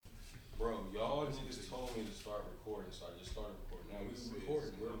me to start recording, so I just started recording. Now we Yes,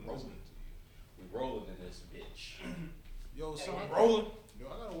 recording. We're I'm rolling. listening to you. We rolling in this bitch. Yo, son, Rolling. Yo,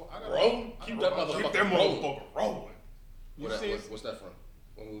 I gotta Rolling. I Keep gotta that watch motherfucker Keep that rolling. motherfucker rolling. What's that from?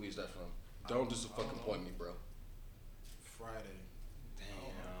 What movie is that from? Don't disappoint me, bro. Friday. Damn.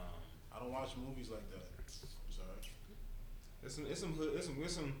 I don't watch movies like that. I'm sorry. It's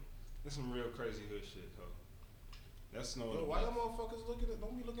some real crazy hood shit, though. That's Snow in Yo, the why y'all Bluff. motherfuckers don't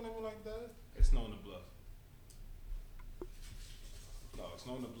be looking at me like that? It's Snow in the Bluff. No,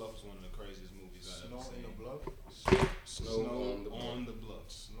 Snow in the Bluff is one of the craziest movies I've ever Snow seen. in the Bluff? Snow on the Bluff.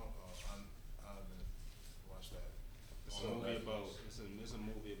 Snow. I haven't watched that. It's a On movie Netflix. about it's a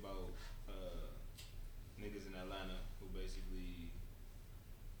movie about niggas in Atlanta who basically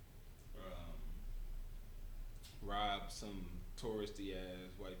rob some touristy ass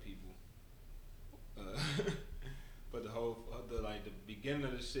white people. But the beginning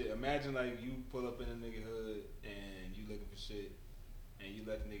of the shit. Imagine like you pull up in a nigga hood and you looking for shit, and you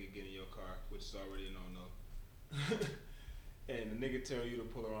let the nigga get in your car, which is already a no. And the nigga tell you to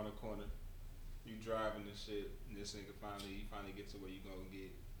pull around the corner. You driving this shit, and this nigga finally get to where you gonna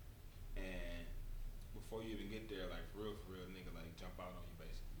get, and before you even get there, like for real, nigga like jump out on you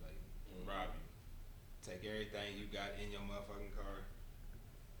basically, like rob you, take everything you got in your motherfucking car,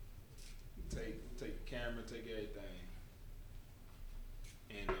 take the camera, take everything,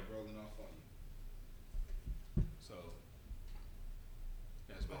 and they're rolling off on you. So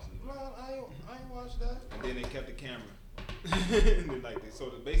that's basically. No, I ain't watched that. And then they kept the camera.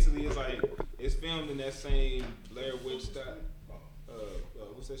 Basically it's like it's filmed in that same Blair Witch style.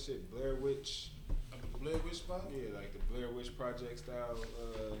 What's that shit? Blair Witch. Like the Blair Witch spot? Yeah, like the Blair Witch Project style.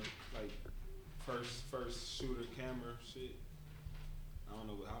 Like first shooter camera shit. I don't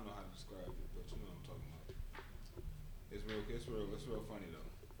know how to describe it, but you know what I'm talking about. It's real funny though.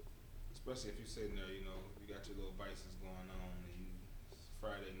 Especially if you're sitting there, you know, you got your little vices going on, and it's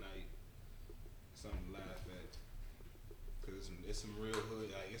Friday night, something to laugh at. Cause it's some real hood,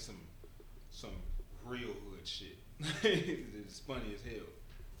 like it's some real hood shit. It's funny as hell.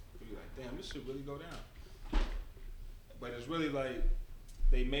 You're like, damn, this shit really go down. But it's really like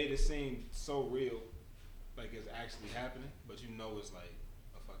they made it seem so real, like it's actually happening. But you know it's like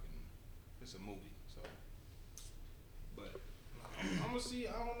it's a movie. So, but I'm gonna see.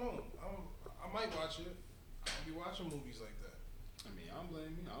 I don't know. I might watch it. I don't be watching movies like that. I mean, I don't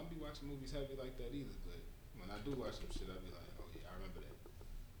blame you. I don't be watching movies heavy like that either. But when I do watch some shit, I be like, oh yeah, I remember that.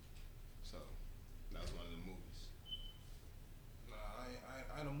 So that was one of the movies. Nah,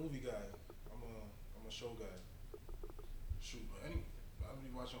 I ain't a movie guy. I'm a show guy. Shoot, but I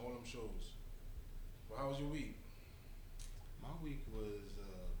be watching all them shows. Well, how was your week? My week was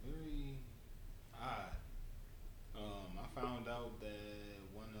very odd. I found out that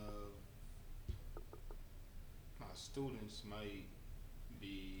one of my students might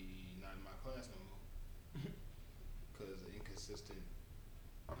be not in my class no more because of inconsistent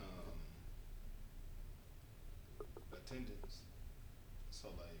attendance. So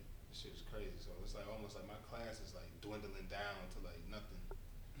like, this shit is crazy. So it's like almost like my class is like dwindling down to like nothing,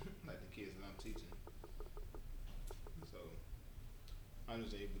 like the kids that I'm teaching. So I'm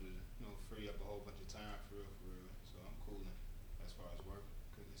just able to, free up a whole bunch of time for real. So I'm cooling as far as work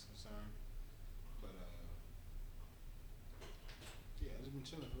is concerned. But yeah, I just been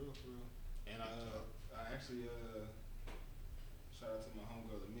chilling for real. And I actually shout out to my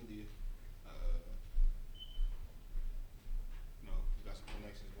homegirl Amelia. We got some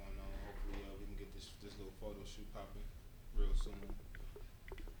connections going on. Hopefully we can get this little photo shoot popping real soon.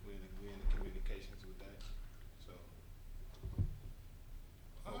 We're in the communications with that. So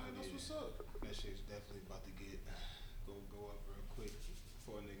Alright, that's what's up. that shit's definitely about to go up real quick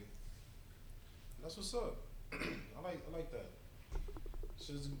for a nigga. That's what's up. I like that.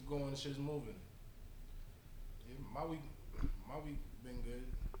 Shit's going, shit's moving. Yeah, my week been good.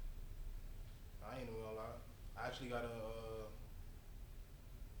 I ain't even gonna lie. I actually got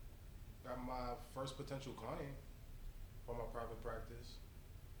my first potential client for my private practice.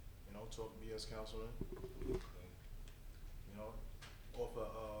 Talk BS counseling. Offer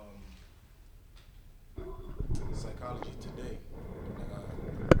psychology today.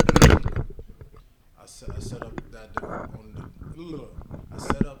 I set up I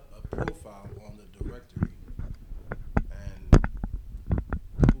set up a profile on the directory, and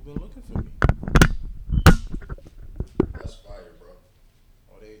people been looking for me. That's fire, bro.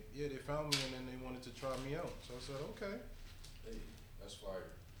 Oh, they found me, and then they wanted to try me out. So I said, okay. Hey, that's fire.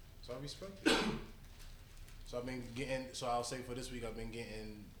 So I respect it. So I've been getting. So I'll say for this week, I've been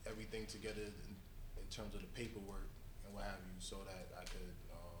getting everything together in terms of the paperwork and what have you, so that I could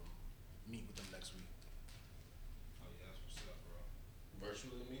meet with them next week.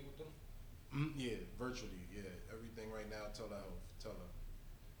 virtually meet with them? Yeah, virtually. Yeah, everything right now. Tele,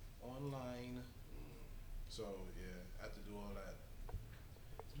 online. So yeah, I have to do all that.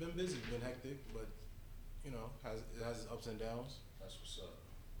 It's been busy, been hectic, but you know, it has its ups and downs. That's what's up.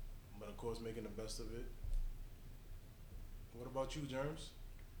 But of course, making the best of it. What about you, Germs?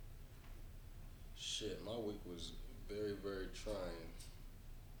 Shit, my week was very, very trying.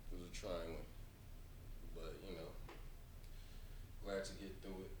 It was a trying one. But, you know, glad to get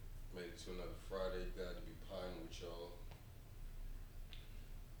through it. Made it to another Friday. Glad to be pining with y'all.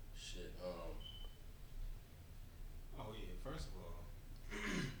 Shit, Oh yeah. First of all,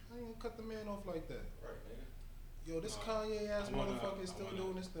 I ain't gonna cut the man off like that. right, nigga. Yo, this No, Kanye ass I wanna- motherfucker is I still wanna-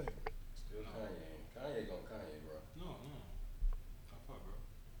 doing this thing. Still No. Kanye. Kanye gon' Kanye, bro. no. Fuck, bro.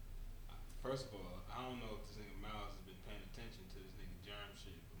 First of all, I don't know if this nigga Miles has been paying attention to this nigga Germ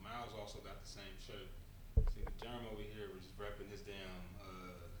shit, but Miles also got the same shirt. See, the Germ over here was just repping his damn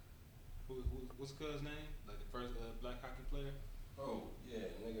what's cuz name? Like the first black hockey player. Oh,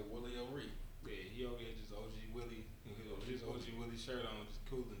 yeah, nigga Willie O'Ree. Yeah, he over here just OG Willie, his OG Willie shirt on, just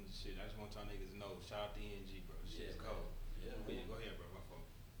cooling and shit. I just want y'all niggas to know. Shout out to ENG, bro. This shit's cold. Yeah, But yeah, man. go ahead, bro. My fault.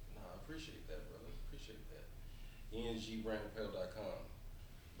 Nah, I appreciate that, brother. Appreciate that. ENGbrandapparel.com.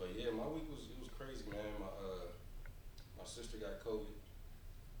 But yeah, my week was crazy, man. My sister got COVID.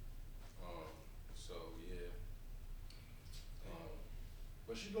 So yeah.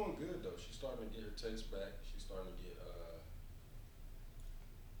 But she's doing good though. She's starting to get her taste back. She's starting to get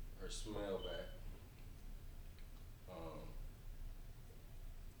her smell back.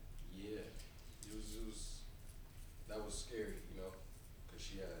 Yeah, it was that was scary, you know, because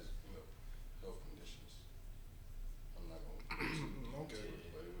she has, you know, health conditions. I'm not gonna get too deep Okay, into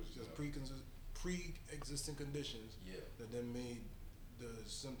it, but it was just you know, pre-existing conditions yeah, that then made the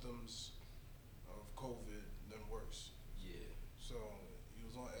symptoms of COVID then worse. yeah, So you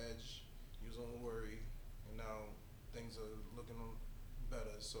was on edge, you was on worry, and now things are looking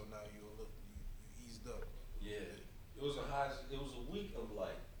better. So now you eased up. yeah. It was a week of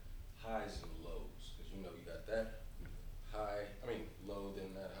like highs and lows, because you know you got that high, low,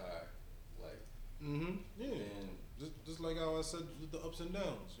 then that high, like, Yeah. then Just like how I said with the ups and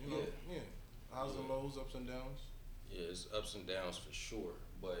downs. You know. Yeah. Highs and Yeah. lows, ups and downs, yeah, it's ups and downs for sure.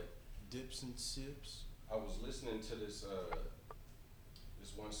 But dips and sips. I was listening to this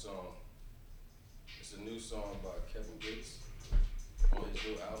one song. It's a new song by Kevin Gates on his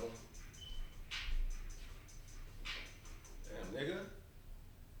new album. Damn, nigga.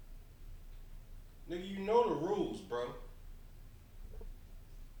 Nigga, you know the rules, bro.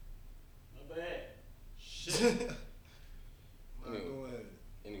 My bad. Shit. Nah, go ahead.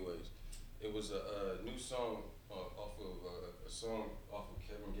 Anyways, it was a new song off of a song off of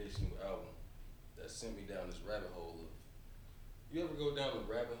Kevin Gates' new album that sent me down this rabbit hole of. You ever go down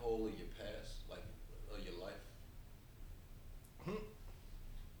the rabbit hole of your past, like of your life?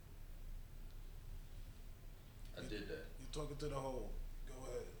 I did that. You talking to the hole. Go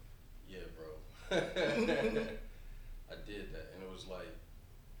ahead. Yeah, bro. I did that, and it was like,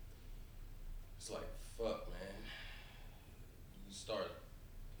 it's like, fuck, man. You start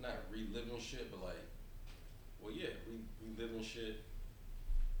not reliving shit, but like, well, yeah, reliving shit,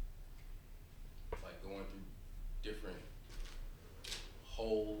 like going through different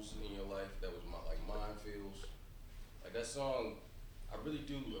holes in your life that was like minefields. Like that song, I really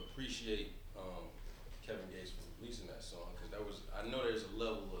do appreciate Kevin Gates for releasing that song, because I know there's a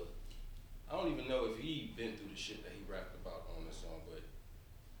level of, I don't even know if he been through the shit that he rapped about on this song, but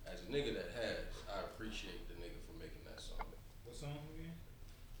as a nigga that has, I appreciate the nigga for making that song. What song again?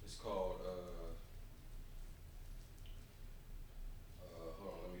 It's called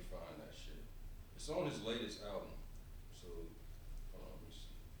hold on, let me find that shit. It's on his latest album. So hold on, let me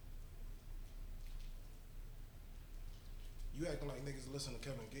see. You acting like niggas listen to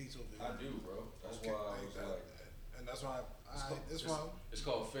Kevin Gates over there. I do, bro. That's Okay, why I was like, and that's why it's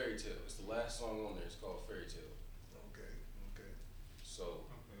called Fairy Tale. It's the last song on there. It's called Fairy Tale. Okay. So,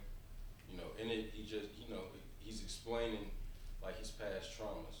 Okay. you know, in it, he just, you know, he's explaining like his past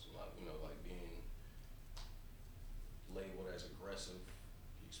traumas, like, you know, like being labeled as aggressive.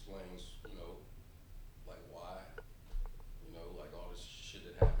 He explains, you know, like why, you know, like all this shit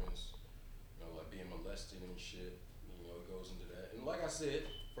that happens, you know, like being molested and shit. You know, it goes into that. And like I said,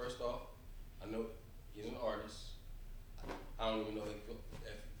 first off, I know he's an artist. I don't even know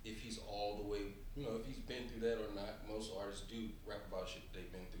if he's all the way, you know, if he's been through that or not. Most artists do rap about shit they've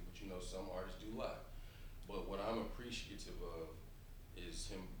been through, but you know, some artists do lie. But what I'm appreciative of is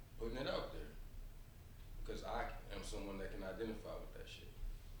him putting it out there, because I am someone that can identify with that shit.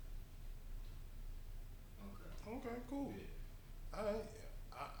 Okay. Okay, cool. Yeah. Alright.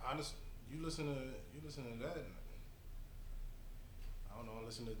 honest, you listen to that. I don't know. I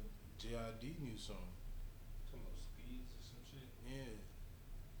listen to JID new song. Talking about speeds or some shit. Yeah,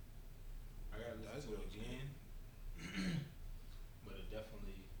 I gotta That's listen to it dope. again. But it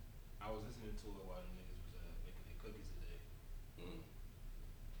definitely, I was listening to it while the niggas was making their cookies today. Mm.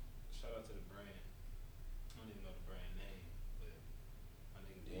 Shout out to the brand. I don't even know the brand name, but my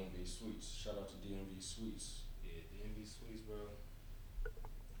nigga DMV Sweets. Shout out to DMV Sweets. Yeah, DMV Sweets, bro.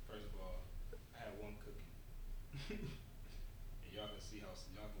 First of all, I had one cookie. And y'all can see how,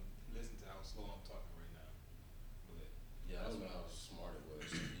 y'all can listen to how slow I'm talking right now. But, Yeah, I That's don't know what I how smart it was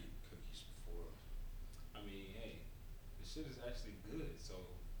to eat cookies before. I mean, hey, the shit is actually good, so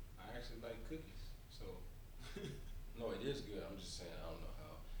I actually like cookies. So, No, it is good. I'm just saying I don't know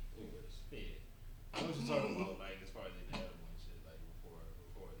how. Anyways. yeah. I was just talking about, like, as far as the edible and shit, like, before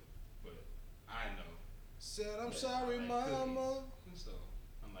recording. But, I know. said I'm that sorry, I like mama. cookies. So,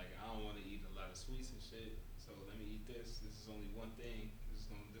 I'm like, I don't want to eat a lot of sweets and shit, so let me eat this. This is only one thing. This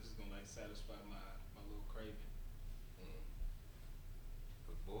is gonna like satisfy my little craving. Mm.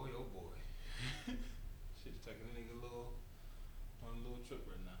 But boy, oh boy, shit's taking a nigga on a little trip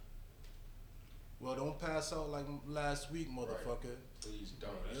right now. Well, don't pass out like last week, motherfucker. Please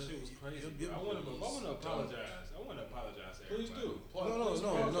don't. That shit was crazy. Yeah, Bro. I want to please apologize. I want to apologize to Please everybody. do. No, Please no,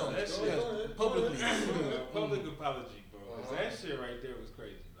 apologize. That Go shit- ahead. publicly. Go ahead. Public apology, bro. 'Cause Uh-huh. that shit right there was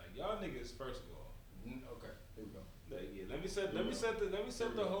crazy. Like y'all niggas, first of all. Okay, here we go. Like, yeah, let me set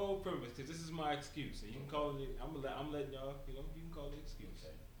the whole premise, because this is my excuse, and you can call it. I'm letting y'all, you know, you can call it excuse.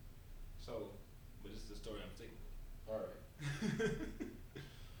 Okay. So, but this is the story I'm taking. All right.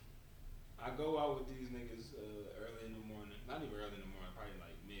 I go out with these niggas early in the morning, not even early in the morning, probably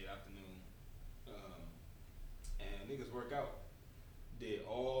like mid afternoon, and niggas work out. Did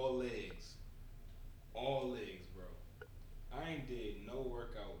all legs, bro. I ain't did no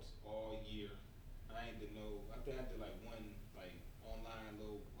workouts all year. I ain't did no. I think I did like one like online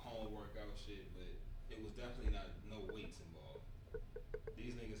little home workout shit, but it was definitely not no weights involved.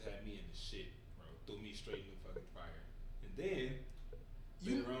 These niggas had me in the shit, bro. Threw me straight in the fucking fire. And then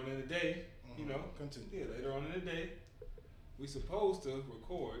You- later on in the day, you know, Continue. yeah, later on in the day, we supposed to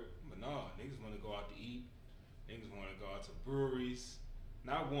record, but nah, niggas want to go out to eat. Niggas want to go out to breweries,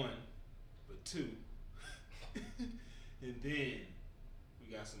 not one, but two. And then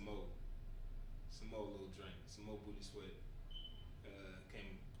we got some more little drink, some more booty sweat.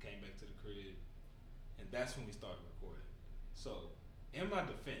 Came back to the crib, and that's when we started recording. So, in my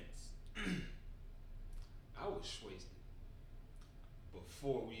defense, I was wasted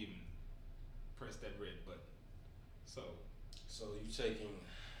before we even pressed that red button. So, So you taking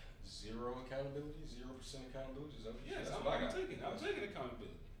zero accountability, 0% accountability? Is that what you yes, said? I'm That's what I got. taking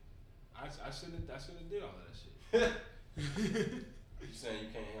accountability. I shouldn't have did all of that shit. You saying you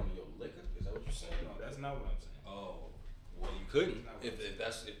can't handle your liquor? Is that what you're saying? No, that's not what I'm saying. Oh, well, you couldn't. Not what If I'm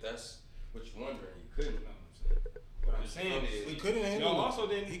that's what you're wondering, you couldn't. That's not what I'm saying. What I'm saying is, He couldn't handle y'all it. also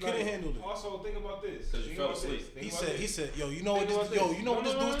didn't. He couldn't handle it. Also, think about this. 'Cause you Think fell about asleep. this. Think He about said, this. yo, you know what Think about this, yo, this. you know what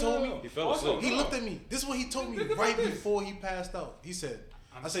this dude told me? He fell Also, asleep. He no. looked at me. This is what he told me Think about right this. before he passed out. He said,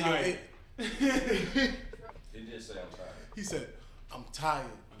 I'm I said, tired. yo, He did say I'm tired. he said, I'm tired.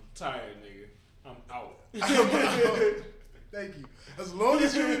 I'm tired, nigga. I'm out. Thank you. As long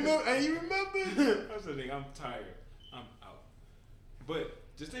as you remember, and you remember. I said, nigga, I'm tired. I'm out. But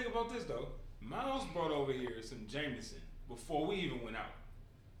just think about this though. Miles brought over here some Jameson before we even went out.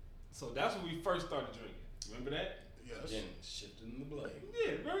 So that's when we first started drinking. Remember that? Yes. Again, shifting the blame.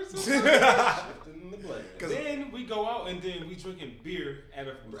 Yeah, very simple. Shifting the blame. Then we go out and then we drinking beer at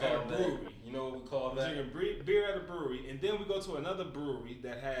a We call that, brewery. you know what we call We that? drinking beer at a brewery, and then we go to another brewery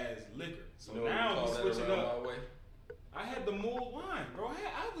that has liquor. So You know what now we we call that switching around up. my way? I had the mulled wine, bro.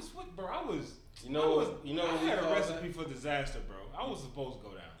 I was what, bro? I was. You know I what? was, You know I what we had a call recipe that? for disaster, bro. I was supposed to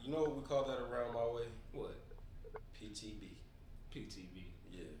go down. You know what we call that around my way? What? PTB. PTB.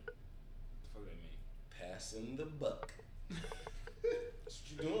 Yeah. The fuck that mean? Passing the buck. That's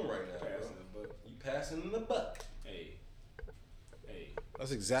what you doing right now, Passing bro. the buck. You passing the buck. Hey.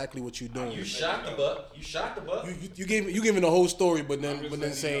 That's exactly what you're doing. You shot the buck. You shot the buck. You giving the whole story, but I'm then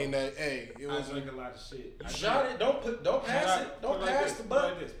just saying letting you that hey, it I was drink a lot of shit. You shot it. Don't pass it. Don't pass the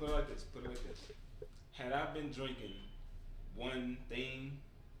buck. Put it like this. Had I been drinking one thing,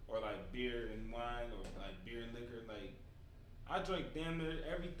 or like beer and wine, or like beer and liquor, like I drank damn near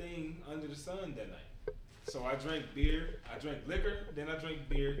everything under the sun that night. So I drank beer, I drank liquor, then I drank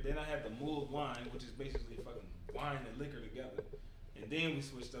beer, then I had the mulled wine, which is basically fucking wine and liquor together, and then we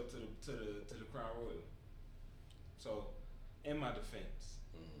switched up to the Crown Royal. So, in my defense,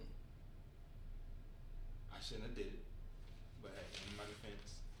 Mhm. I shouldn't have did it, but hey, in my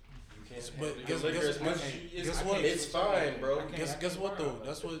defense, can't But handle guess- your liquor guess- as much guess- as you. guess It's, what? it's fine, bro. I can't- Guess what lie though? about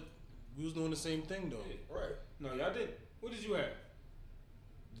That's that. what we was doing the same thing though. Yeah. Right. No, y'all didn't. What did you have?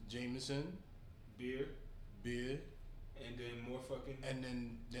 Jameson, Beer, beer, and then more fucking. and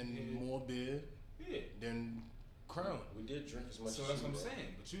then Yeah. more beer, Yeah. then Crown. We did drink as much So as that's you, what I'm bro.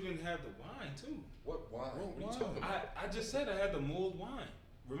 saying. But you didn't have the wine too. What wine? What What are you wine? talking about? I just said I had the mulled wine.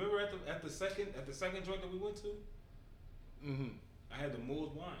 Remember at the second joint that we went to, Mm-hmm. I had the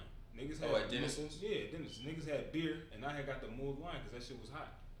mulled wine. Niggas had Oh, at Dennison's? Yeah, Dennis. Niggas had beer, and I had got the mulled wine because that shit was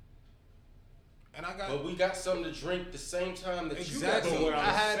hot. And I got But we got something to drink the same time that exactly. you got What something. I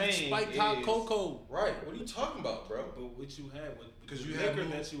I'm had saying spiked hot is- cocoa. Right. What are you talking about, bro? But what you had, because you the had liquor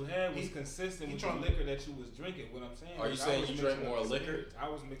more- that you had was he- consistent he with trying- the liquor that you was drinking. What I'm saying. Are you is I saying was you mixing drank up more the liquor? spirits. I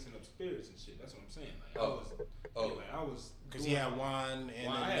was mixing up spirits and shit. That's what I'm saying. Like, Oh. Oh. I was Because he had wine and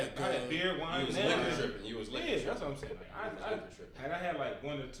Wine. then I had beer, wine, You was and liquor wine. tripping. You was liquor Yeah, tripping. that's what I'm saying. Like, You was I liquor tripping. had I had like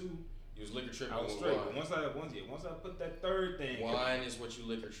one or two, You was liquor tripping I was with straight. wine. But once I put that third thing, Wine is what you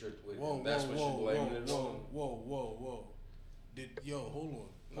liquor tripped with. Whoa, and that's whoa, what whoa, you blaming it whoa, on. whoa. Hold on.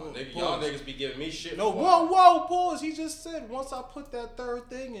 No, Hold- nigga, pause. y'all niggas be giving me shit. No, for whoa, pause. He just said once I put that third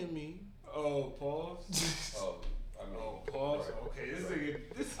thing in me. oh pause, Oh, I mean, oh pause. right. Okay, this Right.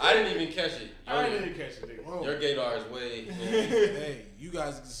 nigga, this I didn't even catch it. I didn't catch it, nigga. Whoa. Your gaydar is way. Hey, you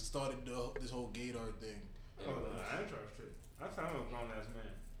guys just started this whole Gator thing. Oh, no, I ain't trying to trip. I'm a grown ass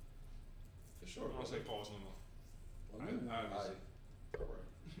man. For sure. I don't say pause no more. Ooh, I all right.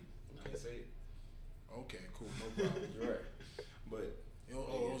 I can't say it, Okay, cool, no problem. You're right. but It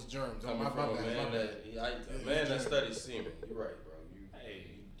was germs. Coming My from a bad, man my bad. a man that studies semen. You're right, bro. hey,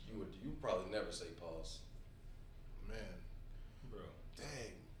 You probably never say pause. Man, bro,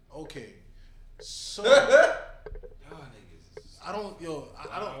 dang. Okay, so y'all niggas. Is I don't. Yo,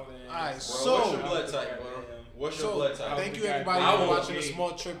 I don't. All right, Bro, so what's your blood type, bro? What's your so blood type? thank you I everybody will- for watching the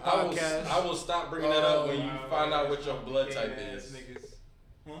Small Trip I will, podcast. I will stop bringing that up when you Wow, find out what your blood gay type ass is. Niggas.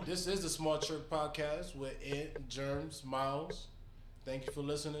 Huh? This is the Small Trip podcast with Ant, Germs, Miles. Thank you for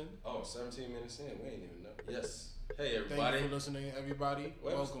listening. Oh, 17 minutes in. We ain't even know. Yes. Hey, Thank everybody. you for listening, everybody.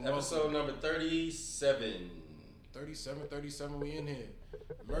 Well, Welcome, episode welcome. number 37. 37, we in here.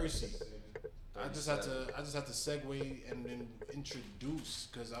 Mercy. I just have to segue and then introduce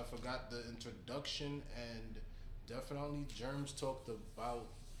because I forgot the introduction and definitely Germs talked about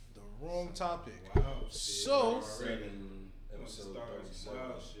the wrong topic. Wow. So- 7, episode 37.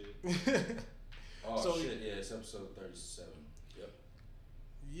 Wow, shit. Oh, So- shit. Yeah, it's episode 37. Yep.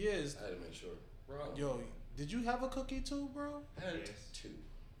 Yes. I had to make sure. Bro. Yo, did you have a cookie too, bro? I had Yes. 2.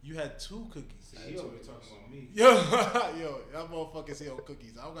 You had 2 cookies. See, he over here talking about me. Yo, that motherfucker say on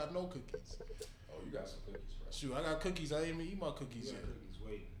cookies. I don't got no cookies. Oh, you got some cookies, bro. Shoot, I got cookies. I didn't even eat my You cookies got yet. cookies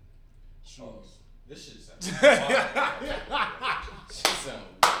waiting. Shoot. Oh, this shit sounds wild. Shit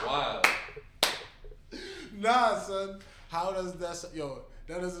sounds wild. Nah, son. How does that? Yo,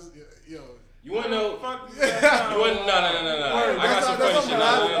 that is yo. You wanna know? Fuck You wanna? No. Word, I got some funny that's shit. what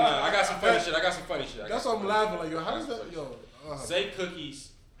I'm No. I got some funny shit. I got some funny shit. That's why I'm laughing. Like, yo, how does that? Yo, Say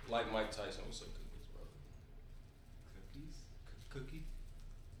cookies like Mike Tyson would say cookies, bro. Cookies? Cookie?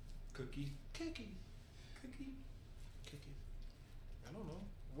 Cookie? cookie, Cookie? cookie. I don't know.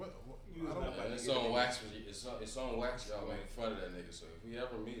 What You I was don't. not- And it's on wax. It's on wax. Y'all making fun of that nigga. So if we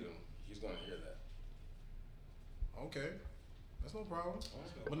ever meet him, he's gonna hear that. Okay, that's no problem.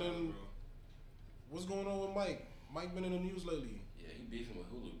 No But then- problem, bro. What's going on with Mike? Mike been in the news lately. Yeah, he beefing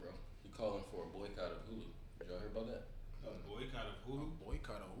with Hulu, bro. He calling for a boycott of Hulu. Did y'all hear about that? A boycott of Hulu?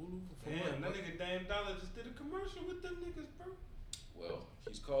 Boycott of Hulu. For Damn, what? that nigga Dame Dollar just did a commercial with them niggas, bro. Well,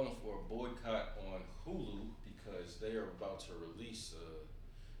 he's calling for a boycott on Hulu because they are about to release,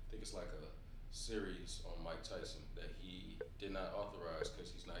 I think it's like a series on Mike Tyson that he did not authorize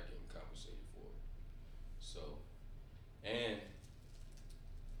because he's not getting compensated for it. So, and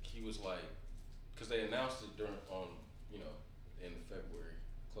he was like, because they announced it in February,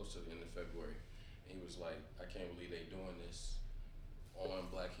 close to the end of February, and he was like, I can't believe they doing this on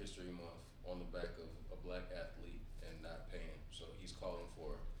Black History Month on the back of a black athlete and not paying. So he's calling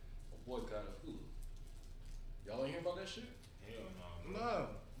for a boycott of Hulu. Y'all ain't hear about that shit? Hell no, bro. Nah,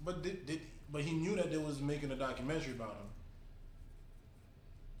 but but he knew that they was making a documentary about him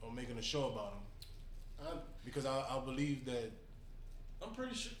or making a show about him because I believe that. I'm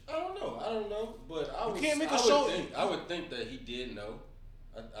pretty sure. I don't know. But I You would, can't make a I would show- Think, I would think that he did know.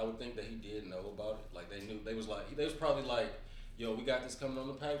 I would think that he did know about it. Like they knew. They was probably like, yo, we got this coming on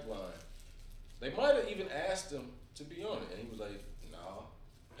the pipeline. They might have even asked him to be on it, and he was like, nah,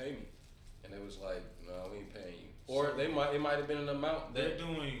 pay me. And they was like, no, we ain't paying you. Or it might have been an amount They're that.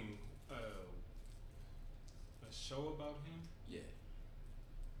 doing a show about him? Yeah.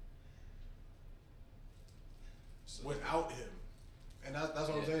 So without him, and that's what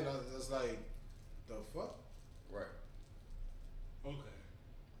I'm Yeah. saying. That's like the fuck. right. Okay.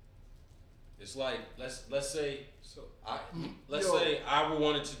 It's like let's say So let's Yo. say I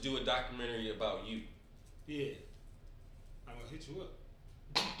wanted to do a documentary about you. yeah, I'm gonna hit you up.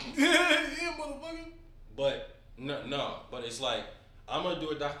 Yeah, motherfucker. But no, but it's like I'm gonna do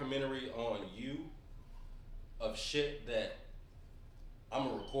a documentary on you of shit that I'm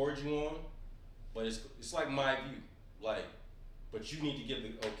gonna record you on, but it's like my view, like, but you need to give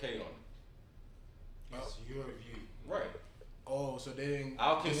the okay on it. It's your view. Right. Oh, so they didn't.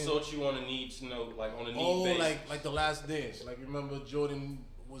 I'll they didn't- consult you on a need to know, like on a need Oh, basis. like the Last Dance. Like remember Jordan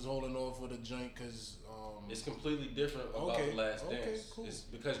was holding on for the joint because It's completely different about Okay, the Last okay, Dance. cool. It's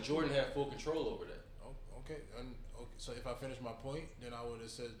because Jordan had full control over that. Okay, and okay. So if I finish my point, then I would have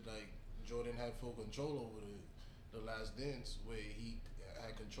said like Jordan had full control over the Last Dance, where he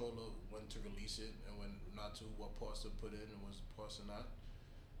had control of when to release it and when not to, what parts to put in and what parts to not.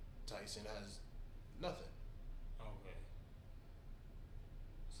 Tyson has nothing, Okay.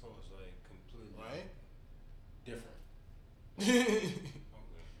 So it's like completely right? Different. Okay.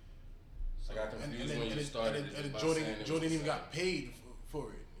 I got confused when you started. and by Jordan saying it was Jordan the even same. got paid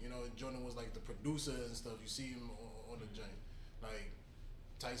for it. You know, Jordan was like the producer and stuff. You see him on the joint. Like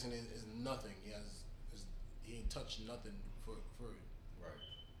Tyson is nothing. He ain't touched nothing for it. Right.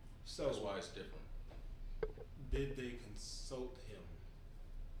 So That's why it's different. did they consult him?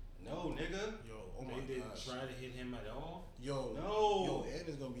 No, nigga. Yo, oh my They didn't gosh. try to hit him at all. Yo, No. Ed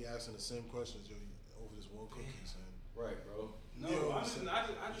is gonna be asking the same questions, yo, over this one cookie, son. Right, bro. No, Yo, I so-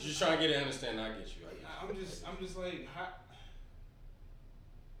 just Just trying to get an understanding. I get you. I'm just like, how,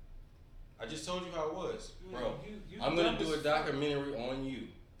 I just told you how it was, bro. You I'm gonna dumb do a as fuck. documentary on you.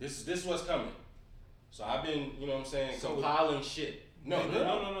 This what's coming. So I've been, you know what I'm saying, So- compiling shit. No.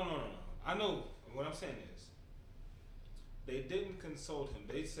 No. I know what I'm saying is they didn't consult him.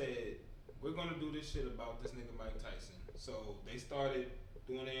 They said we're gonna do this shit about this nigga Mike Tyson. So they started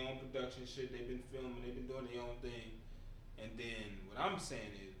doing their own production shit. They've been filming. They've been doing their own thing. And then what I'm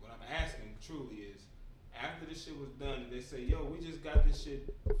saying is, what I'm asking truly is, after this shit was done, they say, yo, we just got this shit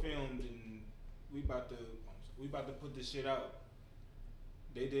filmed and we about to put this shit out.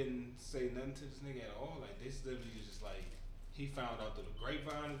 They didn't say nothing to this nigga at all. Like this literally is just like he found out through the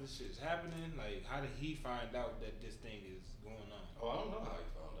grapevine that this shit is happening. Like how did he find out that this thing is going on? Oh, I don't know how he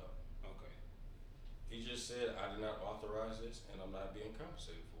found out. Okay, He just said I did not authorize this and I'm not being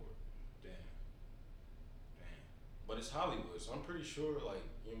compensated for it. damn. But it's Hollywood, so I'm pretty sure. Like,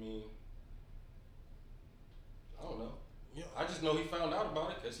 you mean? I don't know. Yeah, I just know he found out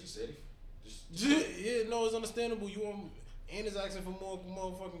about it because he said he just. yeah, no, it's understandable. You want and is asking for more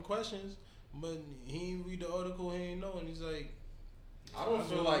motherfucking questions, but he ain't read the article. He ain't know, and he's like, I don't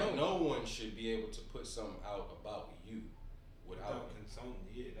feel don't like know. no one should be able to put something out about you without. consulting,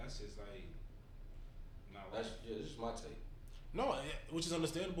 yeah, that's just like. That's just my take. no, which is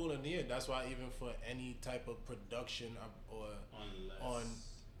understandable, and yeah, that's why even for any type of production or Unless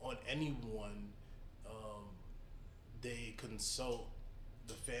on anyone, they consult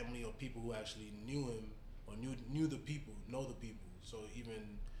the family or people who actually knew him or knew the people, know the people. So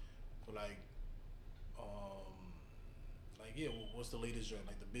even for like yeah, what's the latest joint?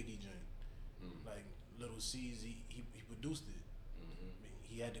 Like the Biggie joint, Mm. like Little C's, he produced it. Mm-hmm. I mean,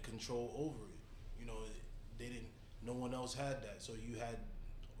 he had the control over it. You know, they didn't. No one else had that. So you had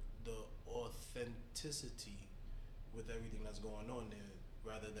the authenticity with everything that's going on there,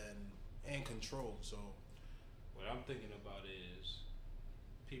 rather than and control. So what I'm thinking about is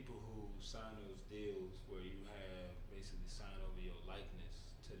people who sign those deals where you have basically sign over your likeness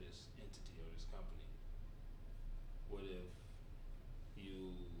to this entity or this company. What if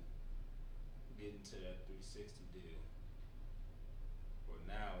you get into that 360 deal where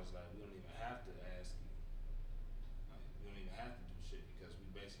now it's like we don't even have to ask you. Like, we don't even have to do shit because we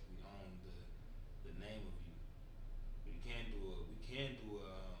basically own the name of you. We can do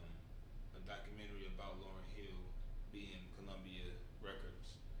a documentary about Lauryn Hill being Columbia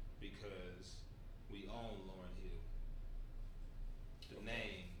Records because we own Lauryn Hill. The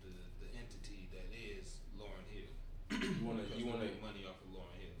name, the entity that is Lauryn Hill. You wanna make money off of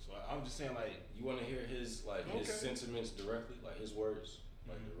Lauryn Hill. So I'm just saying like you wanna hear his his Okay. sentiments directly, like his words,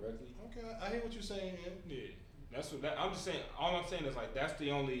 like Mhm. directly. okay, I hear what you're saying, man. yeah, that's what I'm just saying. All I'm saying is like that's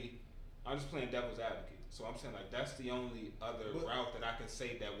the only. I'm just playing devil's advocate. So I'm saying like that's the only other But- route that I can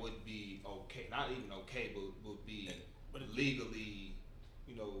say that would be okay. Not even okay, but would be But legally,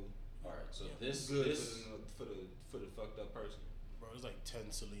 you know, All right, so Yeah. this good this for the fucked up person. Bro, there's like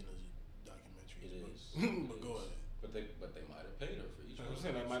 10 Selena's documentaries. It but, is. but It go is. ahead. But but they might have paid her for each I'm one.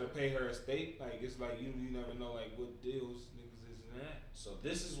 saying they might have paid her estate. Like it's like you never know like what deals niggas is in that. So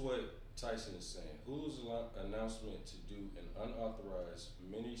this is what Tyson is saying. Hulu's announcement to do an unauthorized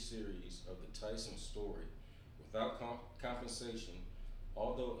mini-series of the Tyson story without compensation,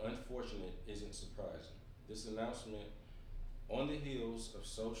 although unfortunate, isn't surprising. This announcement, on the heels of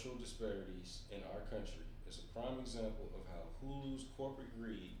social disparities in our country, is a prime example of how Hulu's corporate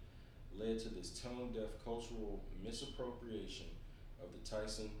greed led to this tone-deaf cultural misappropriation of the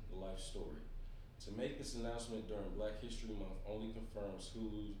Tyson life story. To make this announcement during Black History Month only confirms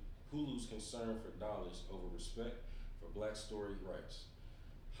Hulu's concern for dollars over respect for Black story rights.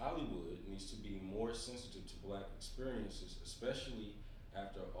 Hollywood needs to be more sensitive to Black experiences, especially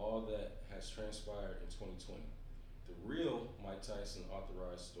after all that has transpired in 2020. The real Mike Tyson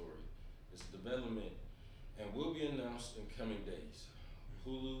authorized story is development and will be announced in coming days.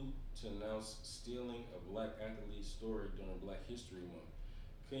 Hulu to announce stealing a Black athlete's story during Black History Month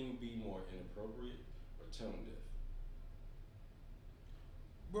couldn't be more inappropriate or tone deaf.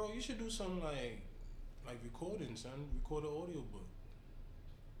 Bro, you should do something like recording, son. Record an audiobook.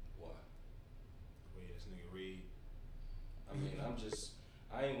 Why? Wait, this nigga read. I mean,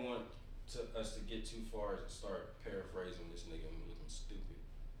 I ain't want us to get too far and start paraphrasing this nigga and looking stupid.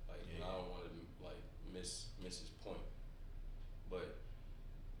 Like, Yeah. I don't want to like miss his point. But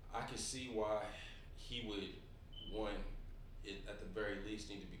I can see why he would, one, it at the very least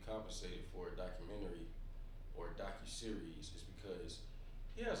need to be compensated for a documentary or a docu-series, is because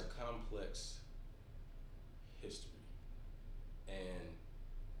he has a complex history. And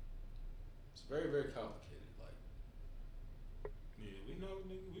it's very, very complicated. Like, Yeah, we know,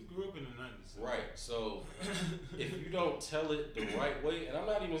 nigga. We grew up in the 90s. right. So if you don't tell it the right way, and I'm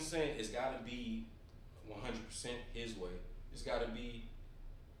not even saying it's got to be 100% his way. It's got to be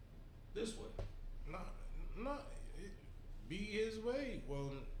this way. Not be his way. Well,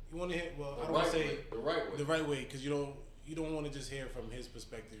 you want to hear. Well, The I don't right want to say way. The right way. the right way because you don't want to just hear from his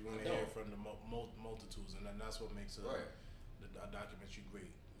perspective. You want I to hear don't. from the multitudes, and that's what makes a Right. a documentary great.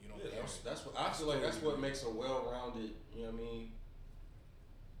 You don't Yeah, hear that's what I feel like. That's what makes a well-rounded, you know what I mean,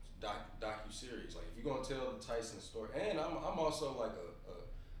 docu-series. Like if you're gonna tell the Tyson story, and I'm also like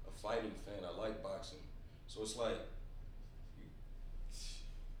a fighting fan. I like boxing, so it's like you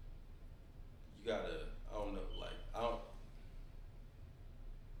gotta. I don't know. Like I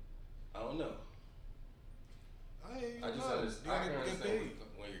don't know. I just understand. I can understand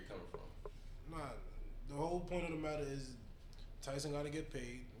where you're coming from. Nah, the whole point of the matter is Tyson got to get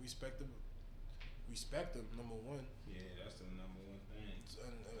paid. Respect him, number one, Yeah, that's the number one thing.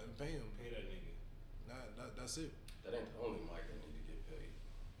 and pay him. Pay that nigga. That's it. That ain't the only Mike that need to get paid.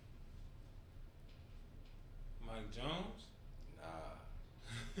 Mike Jones? Nah,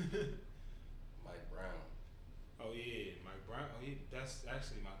 Mike Brown. Oh yeah, Mike Brown. Oh yeah, that's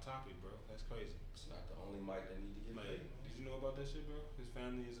actually my topic, bro. That's crazy. It's not the only Mike that need to get Like, paid. did you know about that shit, bro? His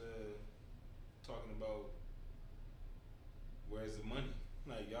family is talking about where's the money?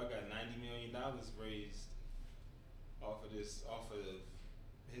 Like y'all got $90 million raised off of his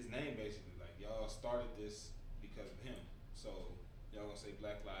name basically. Like y'all started this because of him. So y'all gonna say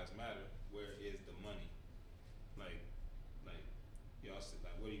Black Lives Matter? Where is the money? Like y'all said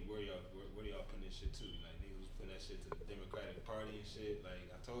like where y'all putting this shit to? Like niggas was putting that shit to the Democratic Party and shit. Like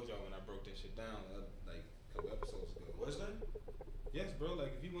I told y'all when I broke that shit down like a couple episodes ago. What's that? Yes, bro.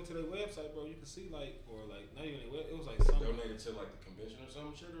 Like if you went to their website, bro, you can see like or like not even their web. It was like something. Donated to like the convention or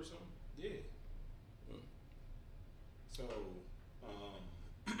some shit or something. Yeah. Hmm. So,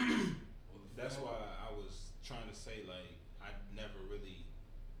 that's why I was trying to say like I never really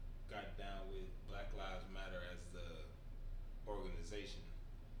got down with Black Lives Matter as the organization,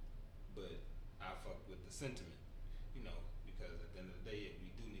 but I fuck with the sentiment, you know, because at the end of the day,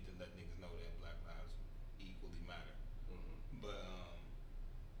 we do need to let niggas know that Black lives equally matter. Mm-hmm. But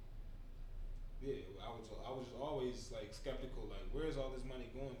yeah, I was always like skeptical, like where's all this money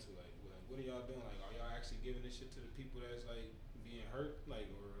going to? Like what are y'all doing? Like are y'all actually giving this shit to the people that's like being hurt? Like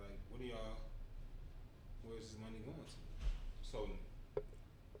or like what are y'all? Where's this money going to? So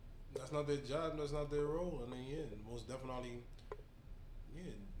That's not their job. That's not their role. I mean, yeah, most definitely.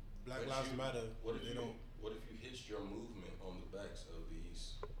 Yeah, Black But Lives Matter. What if they you don't. What if you hitched your movement on the backs of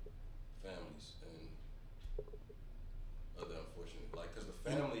these families and other unfortunate, like, because the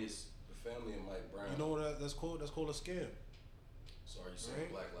family and Mike Brown. You know what that's called? That's called a scam. So are you saying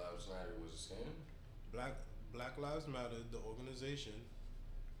Right. Black Lives Matter was a scam? Black Lives Matter, the organization,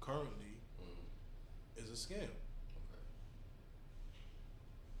 currently Mm-hmm. is a scam. Okay.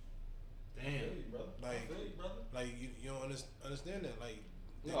 I damn. feel you, brother. I Like- feel you, brother. Like you don't understand that. Like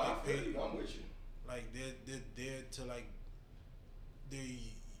they No, I get feel paid. you. I'm with you. like they're there to like they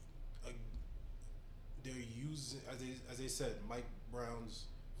uh, they're using as they said Mike Brown's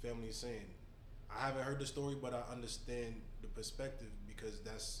family is saying. I haven't heard the story, but I understand the perspective because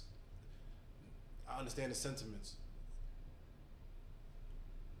I understand the sentiments.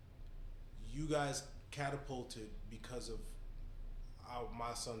 You guys catapulted because of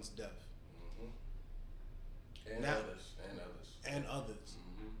my son's death And Now- others. And others. and others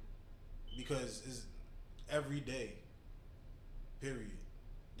Mm-hmm. because it's every day. Period.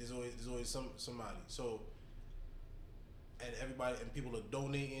 There's always somebody. So and everybody and people are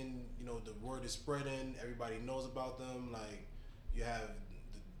donating. You know the word is spreading. Everybody knows about them. Like you have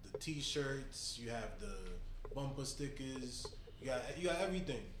the T-shirts. You have the bumper stickers. You got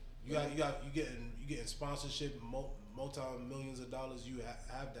everything. You getting sponsorship, multi-millions of dollars. You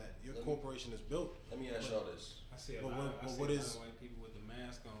have that. Your Let me- corporation is built. Let me ask y'all this. I see a But lot. what- I but see what a lot is- of white people with the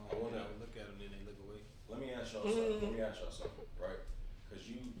mask on. I wanna- look at them, then they look away. Let me ask y'all something. Let me ask y'all something, right? Because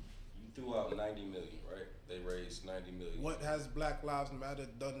you threw out 90 million, right? They raised 90 million. What has Black Lives Matter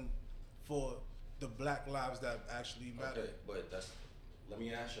done for the Black lives that actually matter? Okay, but let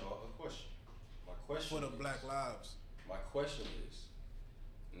me ask y'all a question. My question For the is, Black lives. My question is,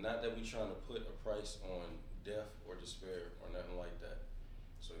 not that we trying to put a price on death or despair or nothing like that.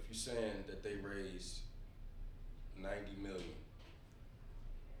 So if you're saying that they raised 90 million,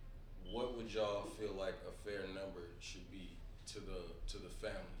 what would y'all feel like a fair number should be to the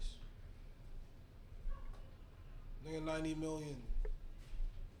families? Nigga, 90 million.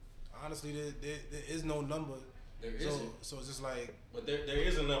 Honestly, there is no number. There So, isn't. so it's just like, But there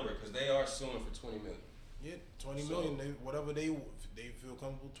is a number because they are suing for 20 million. yeah, 20 So- million. Whatever they feel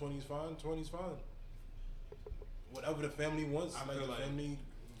comfortable, 20 is fine, 20 is fine. Whatever the family wants, I like feel the like- family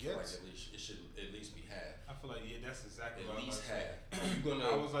I feel like gets. at least it should at least be half. I feel like that's exactly At what least I'm about to half. say. You're gonna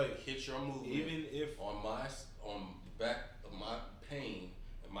I was like, hit your movement. even if on the back of my pain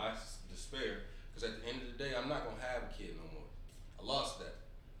and my despair, because at the end of the day, I'm not gonna have a kid no more. I lost that,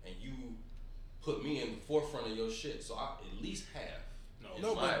 and you put me in the forefront of your shit. So I at least half. No. is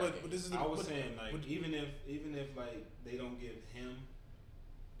No, my but opinion. this is. I was but- saying like but- even if like they don't give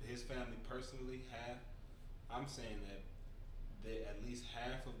his family personally half, I'm saying that at least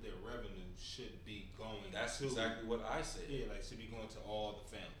half of their revenue should be going. That's to, exactly what I said. Yeah, like should be going to all the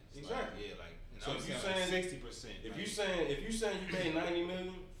families. Exactly. Like, yeah, like. And So I'm if you saying saying- 60%. If you saying you made 90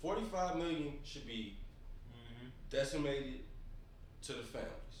 million, 45 million should be decimated to the families.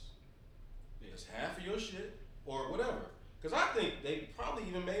 It's half of your shit or whatever. Because I think they probably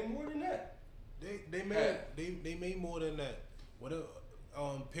even made more than that. They made Half. they made more than that. Whatever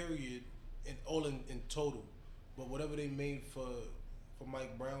period in total. But whatever they made for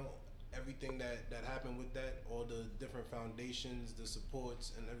Mike Brown, everything that happened with that, all the different foundations, the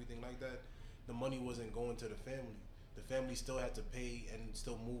supports and everything like that, the money wasn't going to the family. The family still had to pay and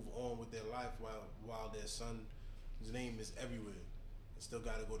still move on with their life while their son's name is everywhere. And still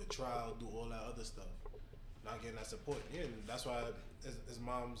gotta go to trial, do all that other stuff. Not getting that support. Yeah, and that's why his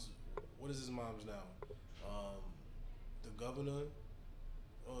mom's, what is his mom's now? The governor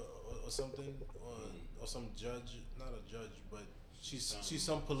or something, or some judge, not a judge, but she's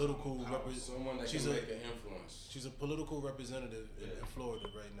some political Someone that she's can a make an influence. she's a political representative in Yeah. Florida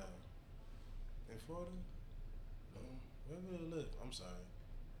right now. In Florida? No. Where do they live? I'm sorry.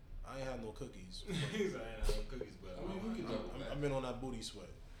 I ain't had no cookies. He's like, I ain't have no cookies, but I mean, we can double back. I've been on that booty sweat.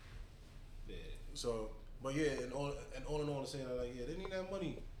 yeah. So, but yeah, and all in all, saying that like, yeah, they need that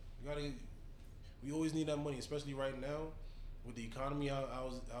money. We always need that money, especially right now with the economy how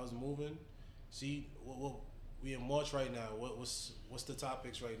I was moving. See, we in March right now. What's the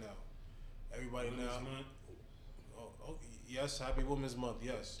topics right now? Everybody Women's now. Month. Oh, yes, Happy Women's Month.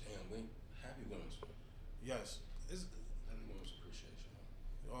 Yes, Damn, we happy women's month. yes. It's, Happy women's appreciation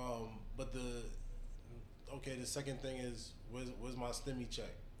month. but the second thing is where's my STEMI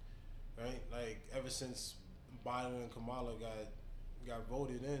check, right? Like ever since Biden and Kamala got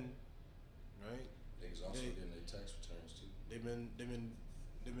voted in, right? Niggas also They- getting their tax returns too. They've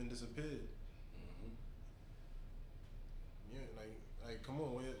been disappeared. Mm-hmm. Yeah, like come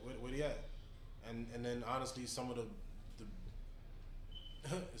on, where they at? And then honestly, some of the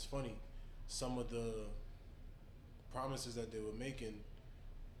it's funny, some of the promises that they were making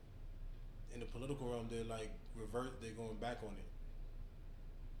in the political realm, they're like they're going back on it.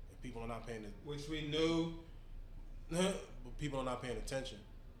 And people are not paying it, Which we knew. but people are not paying attention.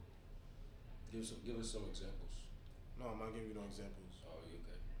 Give us some examples. No, I'm not giving you no examples. Oh, you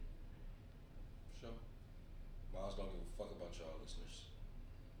okay? Sure. Miles don't give a fuck about y'all listeners.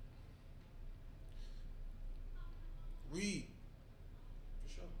 Read. For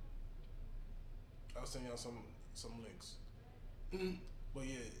sure. I'll send y'all some links. But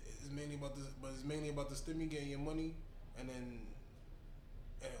yeah, it's mainly about this. But it's mainly about the stimmy getting your money, and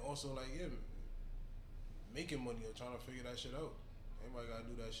also like making money or trying to figure that shit out. Everybody gotta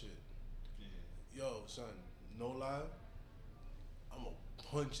do that shit. Yeah. Yo, son, no lie, I'm gonna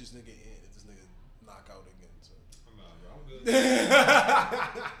punch this nigga in if this nigga knock out again. Son. I'm out, bro. I'm good.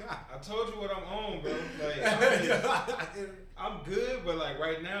 I told you what I'm on, bro. Like, I'm good, but like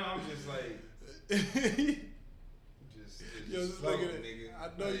right now, I'm just like, just Yo, this slow, nigga, nigga. I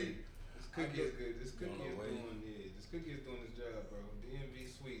know like, you. This cookie is good. This cookie Don't is know doing, this cookie is doing his job, bro. DMV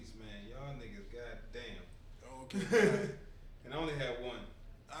Sweets, man. Y'all niggas, goddamn. Okay. And I only had one.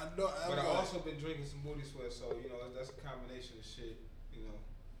 I know. But I also been drinking some booty sweat, so you know that's a combination of shit, you know.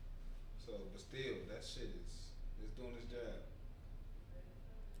 So, but still, that shit is doing its job.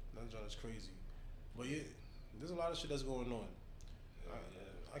 That joint is crazy, but yeah, there's a lot of shit that's going on.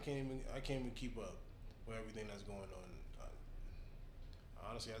 I can't even keep up with everything that's going on.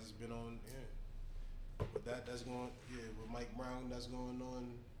 Honestly, I just been on with that's going with Mike Brown that's going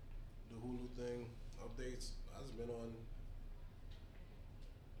on, the Hulu thing updates. I just been on.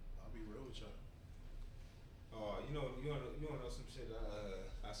 I'll be real with y'all. Oh, you wanna know some shit?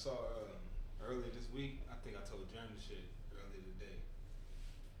 I saw earlier this week. I think I told Jeremy shit earlier today.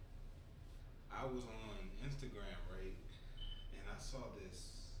 I was on Instagram, right, and I saw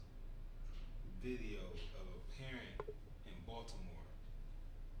this video of a parent in Baltimore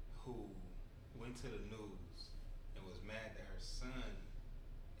who went to the news and was mad that her son,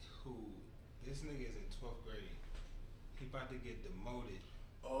 who this nigga is in 12th grade, he about to get demoted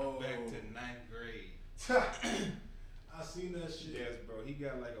back to 9th grade. I seen that shit. Yes, bro. He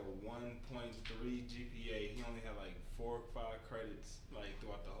got like a 1.3 GPA. He only had like 4 or 5 credits like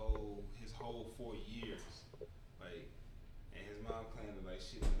throughout his whole 4 years. Like, and his mom claimed that like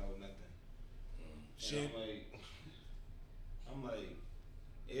she didn't know nothing. Shit. I'm like,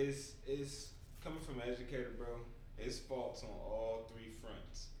 it's coming from an educator, bro. It's faults on all 3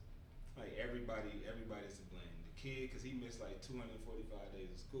 fronts. Like everybody's to blame. The kid, cause he missed like 245 days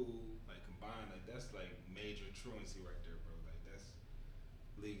of school, like combined, like that's like major truancy right there, bro. Like that's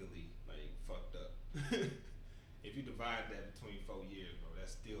legally like fucked up. If you divide that between 4 years, bro,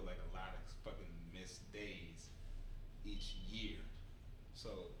 that's still like a lot of fucking missed days each year.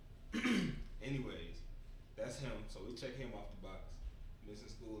 So, anyways, that's him. So we check him off the box, missing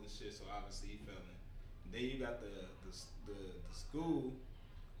school and shit. So obviously he failing. Then you got the school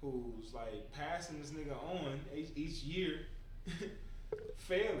who's like passing this nigga on each year,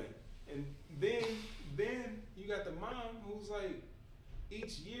 failing, and then you got the mom who's like,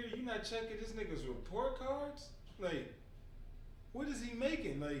 each year you not checking this nigga's report cards. Like, what is he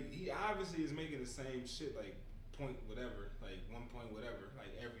making? Like, he obviously is making the same shit, like point whatever, like 1 point whatever, like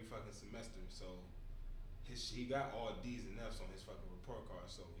every fucking semester. So he got all D's and F's on his fucking report card.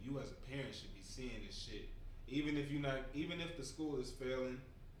 So you as a parent should be seeing this shit, even if the school is failing.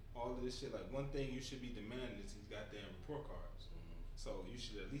 All of this shit, like one thing you should be demanding is his goddamn report cards. So you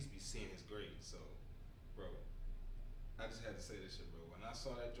should at least be seeing his grades. So, bro, I just had to say this shit, bro. When I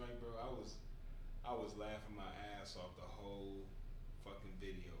saw that joint, bro, I was laughing my ass off the whole fucking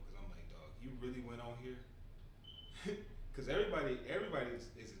video, cause I'm like, dog, you really went on here? Cause everybody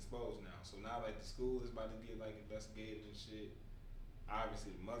is exposed now. So now like the school is about to get like investigated and shit.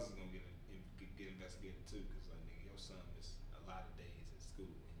 Obviously the mother's gonna get investigated too, cause like nigga, your son missed a lot of days at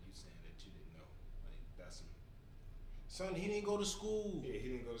school. Saying that you didn't know, like that's some. Son, he didn't go to school. Yeah, he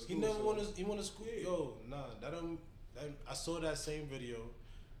didn't go to school. He never went to school. Yo, nah, I saw that same video,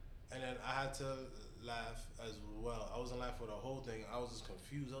 and then I had to laugh as well. I wasn't laughing for the whole thing. I was just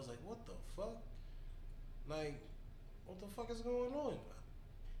confused. I was like, what the fuck? Like, what the fuck is going on?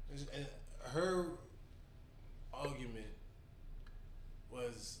 And her argument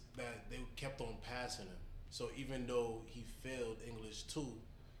was that they kept on passing him. So even though he failed English 2,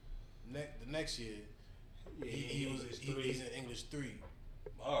 the next year, he's in English 3.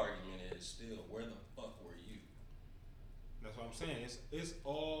 My argument is still, where the fuck were you? That's what I'm saying. It's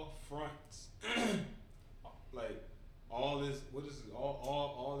all fronts. Like all this, what is it?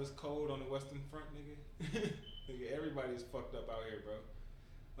 All this code on the Western Front, nigga. Nigga, everybody's fucked up out here, bro.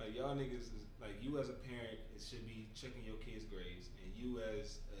 Like y'all niggas is like, you as a parent, it should be checking your kids' grades, and you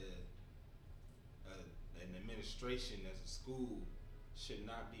as an administration, as a school, should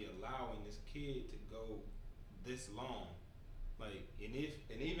not be allowing this kid to go this long. Like, and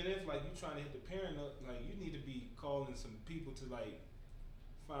even if like you trying to hit the parent up, like you need to be calling some people to like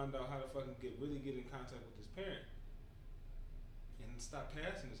find out how to fucking get in contact with this parent and stop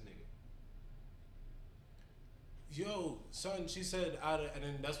passing this nigga. Yo, son, she said and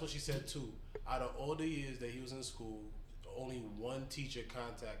then that's what she said too. out of all the years that he was in school, only one teacher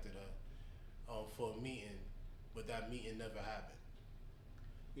contacted her for a meeting, but that meeting never happened.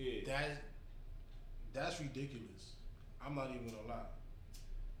 Yeah. That's ridiculous. I'm not even gonna lie.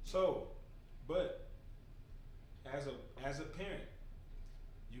 So, but as a parent,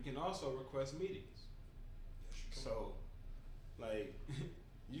 you can also request meetings. So, like,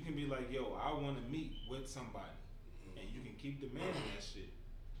 you can be like, yo, I want to meet with somebody, and you can keep demanding that shit.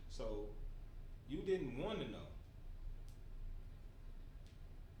 So, you didn't want to know.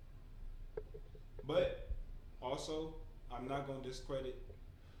 But also, I'm not gonna discredit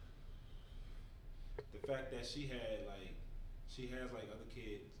the fact that she has like other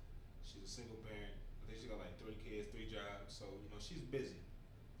kids. She's a single parent. I think she got like 3 kids, 3 jobs. So she's busy.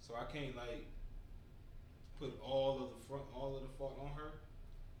 So I can't like put all of the fault on her.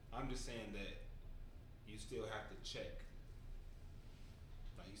 I'm just saying that you still have to check.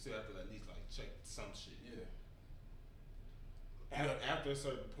 Like you still have to at least like check some shit. Yeah. After a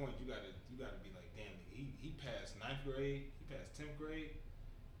certain point, you gotta be like, damn, nigga, he passed 9th grade, he passed 10th grade,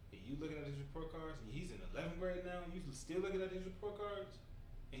 and you looking at his report cards, and he's in 11th grade now, and you still looking at his report cards,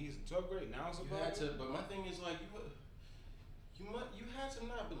 and he's in 12th grade now. It's a You had to, but my thing is like you had to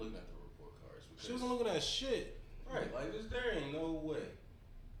not be looking at the report cards. She wasn't looking at shit. Right, like there ain't no way.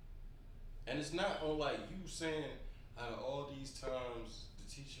 And it's not on like you saying out of all these times the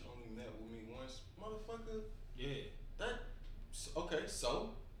teacher only met with me once, motherfucker. Yeah. Okay,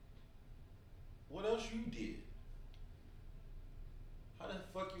 so what else you did? How the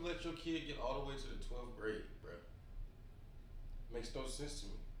fuck you let your kid get all the way to the 12th grade, bro? Makes no sense to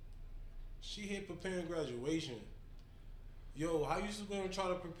me. She hit preparing graduation. Yo, how you still gonna try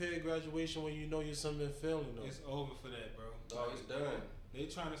to prepare graduation when you know your son been failing though? It's over for that, bro. Dog, it's done. They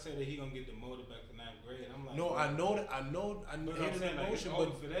trying to say that he gonna get demoted back to 9th grade. I'm like, No, bro, I know that. I But hate I'm the saying, like, it's emotion,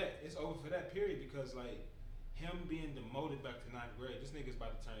 over but for that. It's over for that period because like him being demoted back to 9th grade, this nigga's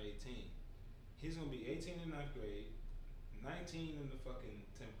about to turn 18. He's gonna be 18 in 9th grade, 19 in the fucking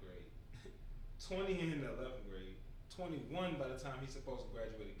 10th grade, 20 in the 11th grade, 21 by the time he's supposed to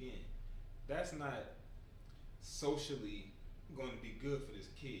graduate again. That's not socially going to be good for this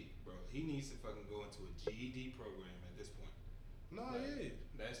kid, bro. He needs to fucking go into a GED program at this point. nah, Like, yeah.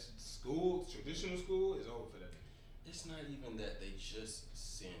 that's school, traditional school is over for that. It's not even that they just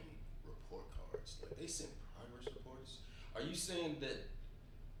send report cards. Like they send progress reports. Are you saying that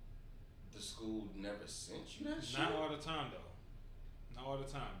the school never sent you that shit? Not all the time though. Not all the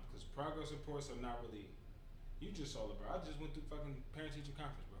time, because progress reports are not really. You just saw it, bro. I just went through fucking parent teacher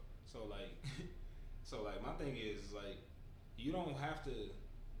conference, bro. So like, my thing is like, you don't have to.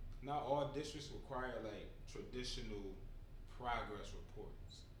 Not all districts require like traditional progress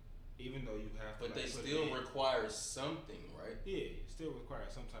reports, even though you have to. But like, they put it still in. require something, right? Yeah, it still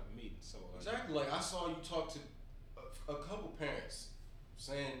requires some type of meeting. So Exactly. Like I saw you talk to a couple parents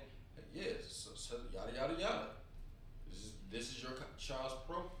saying, yes, so yada yada yada. This is your child's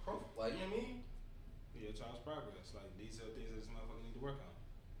pro. Like you know what I mean? your child's progress. Like these are things that this motherfucker need to work on.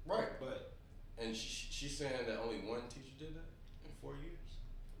 Right. But And she's saying that only one teacher did that in 4 years.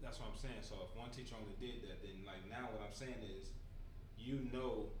 that's what I'm saying. So if one teacher only did that, then like now what I'm saying is, you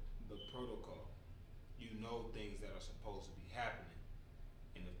know the protocol, you know things that are supposed to be happening,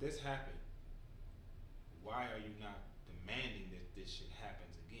 and if this happened, why are you not demanding that this shit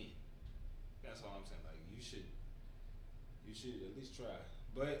happens again? That's all I'm saying. Like you should at least try.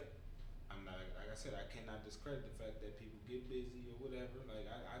 But I'm not, like I said, I cannot discredit the fact that people get busy or whatever. Like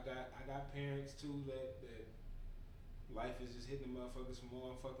I got parents too that life is just hitting the motherfuckers from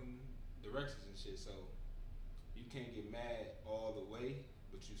all fucking directions and shit. So you can't get mad all the way,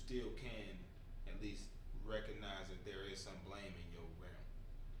 but you still can at least recognize that there is some blame in your realm.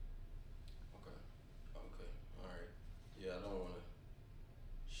 Okay. Alright. Yeah, I don't want to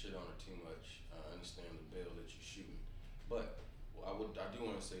shit on her too much. I understand the bill that you're shooting. But I do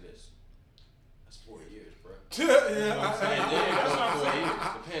want to say this. That's 4 years, bro. Yeah, That's what I'm what saying.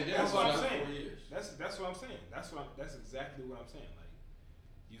 The pandemic That's what I'm was saying. 4 years. That's what I'm saying. That's exactly what I'm saying. Like,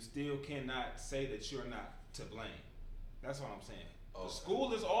 you still cannot say that you're not to blame. That's what I'm saying. Okay. The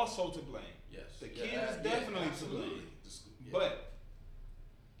school is also to blame. Yes. The Yeah, kid is definitely to absolutely. blame. The school, yeah. But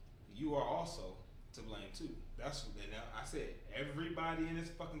you are also to blame too. That's what I said. Everybody in this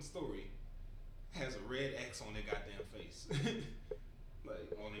fucking story has a red X on their goddamn face, like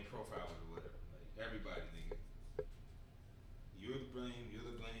on their profile or whatever. Like everybody, nigga. You're the blame, and you're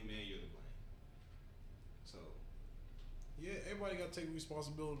the blame. So Yeah, everybody got to take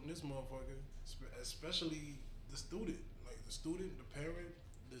responsibility in this motherfucker, especially the student. Like the student, the parent,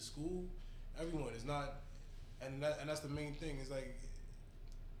 the school, everyone is not, and that's the main thing. It's like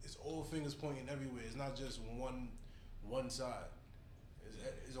it's all little fingers pointing everywhere. It's not just one side.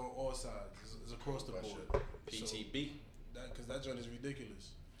 It's on all sides. It's across the That's board. your So PTB. because that joint is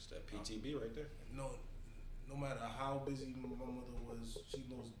ridiculous. It's that PTB right there. No matter how busy my mother was, she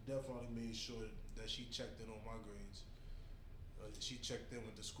most definitely made sure that she checked in on my grades. She checked in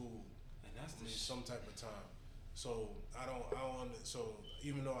with the school. And that's the Some type of time. So I don't. So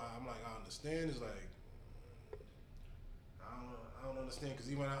even though I'm like I understand, it's like I don't understand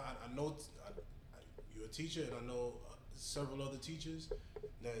because even I know you're a teacher and I know several other teachers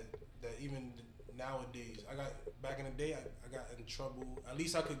that even nowadays I got back in the day I got in trouble. At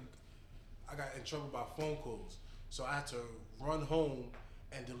least I got in trouble by phone calls. So I had to run home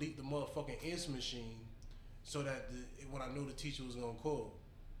and delete the motherfucking answer machine so that when I knew the teacher was gonna call.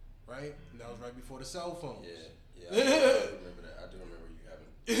 Right? And that was right before the cell phones. Yeah, I do remember that. I do remember you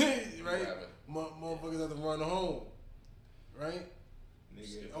having. Right? You having. Motherfuckers have to run home. Right? nigga.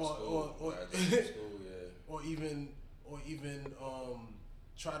 Skip Or- school. or- Skip school, yeah. Or even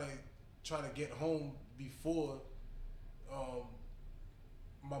try to get home before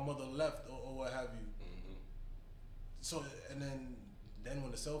my mother left or what have you. Mm-hmm. So and then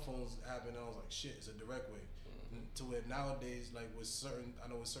when the cell phones happened, I was like, shit, it's a direct way. Mm-hmm. To where nowadays, like with certain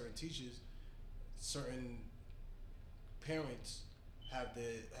teachers, certain parents have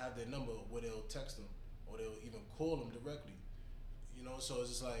their number where they'll text them or they'll even call them directly. You know, so it's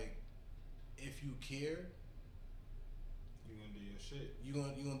just like if you care, You gonna do your shit. you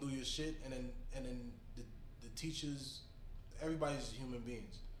gonna do your shit, and then the teachers, everybody's human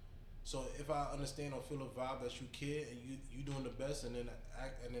beings. So if I understand or feel a vibe that you care and you doing the best, and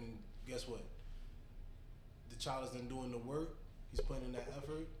then guess what? The child is then doing the work. He's putting in that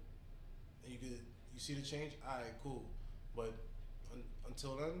effort, and you see the change. All right, cool. But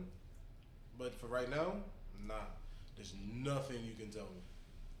until then, but for right now, nah. There's nothing you can tell me.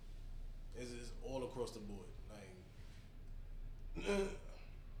 It's all across the board, like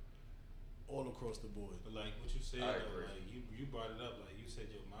all across the board. But like what you said, I though, agree. like you brought it up. Like you said,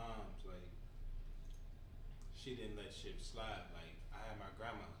 your mom's like she didn't let shit slide. Like I had my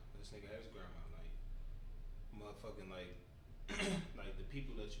grandma. This nigga had his grandma. Like motherfucking like like the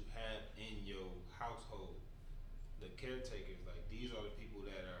people that you have in your household, the caretakers. Like these are the people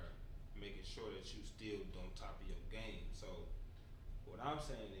that are making sure that you still on top of your game. So what I'm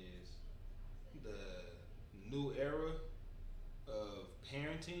saying is the new era of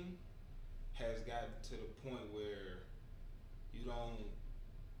parenting has gotten to the point where you don't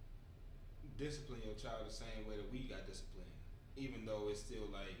discipline your child the same way that we got disciplined, even though it's still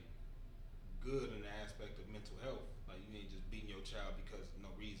like good in the aspect of mental health. Like you ain't just beating your child because of no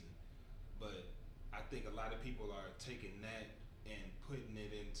reason. But I think a lot of people are taking that and putting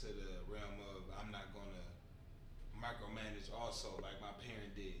it into the realm of I'm not gonna micromanage also like my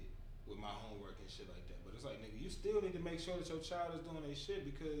parent did with my homework and shit like that. But it's like, nigga, you still need to make sure that your child is doing their shit,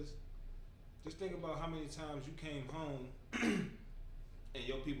 because just think about how many times you came home and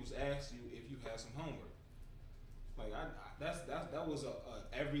your peoples asked you if you had some homework. Like that was a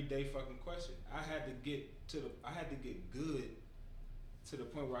everyday fucking question. I had to get good to the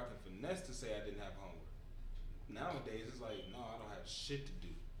point where I can finesse to say I didn't have homework. Nowadays it's like, no, I don't have shit to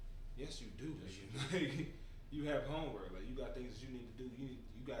do. Yes, you do. Yes, Nigga. Like, you have homework. Like you got things that you need to do. You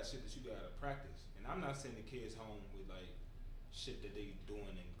got shit that you gotta practice. And I'm not sending kids home with like shit that they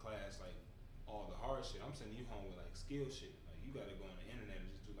doing in class, like all the hard shit. I'm sending you home with like skill shit. Like you gotta go on the internet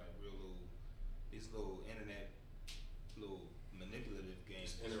and just do like these little internet little manipulative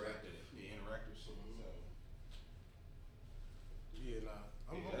games. It's interactive. The interactive shit. So Yeah, nah.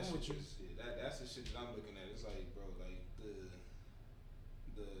 I'm that with shit you. is- yeah, that's the shit that I'm looking at. It's like, bro, like the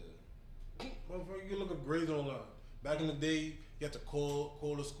Motherfucker, you can look at grades online. Back in the day, you had to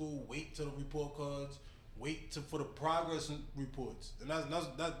call the school, wait till the report cards, for the progress reports, and that's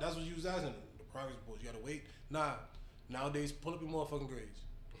what you was asking. The progress reports, you gotta wait. Nah, nowadays, pull up your motherfucking grades.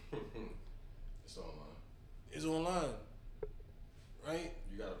 It's online. It's online, right?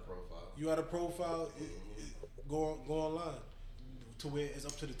 You got a profile. You got a profile. Go online to where it's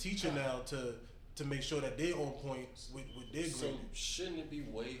up to the teacher now to make sure that they're on point with their So grade. shouldn't it be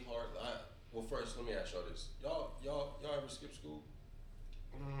way hard? Well, first let me ask y'all this: y'all ever skip school?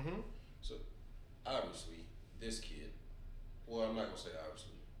 Mm-hmm. So obviously this kid. Well, I'm not gonna say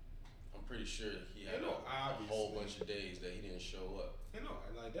obviously. I'm pretty sure he had Ain't no a whole obviously. bunch of days that he didn't show up. you know,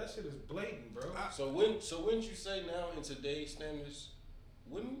 like that shit is blatant, bro. So wouldn't you say now in today's standards,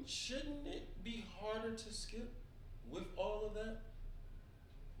 shouldn't it be harder to skip with all of that?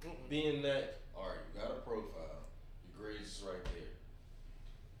 Being that, all right, you got a profile, your grades is right there.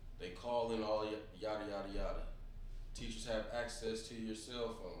 They call in all yada yada yada. Teachers have access to your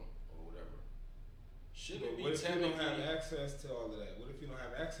cell phone. Should But it be what if you don't have technically? access to all of that? What if you don't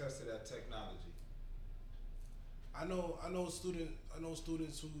have access to that technology? I know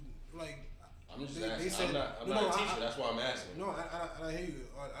students who like. I'm just they asking. said, I'm no, not no, a teacher. That's why I'm asking. No, I hear you.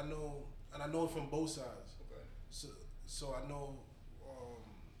 I know, and I know it from both sides. Okay. So I know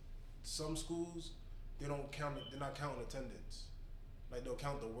some schools they don't count. They're not counting attendance. Like they'll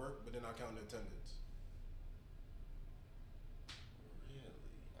count the work, but they're not counting attendance. Really?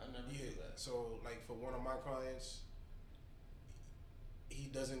 I never Yeah. knew that. So like for one of my clients, he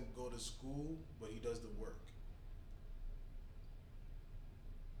doesn't go to school, but he does the work.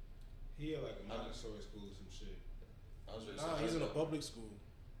 He had like a Montessori school or some shit. I was just Nah, he's in a public school.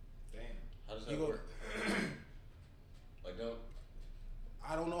 Damn. How does He that go- work? Like, don't.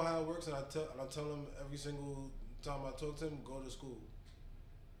 I don't know how it works, and I tell him every single time I talk to him, go to school,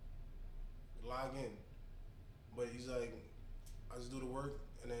 log in. But he's like, I just do the work,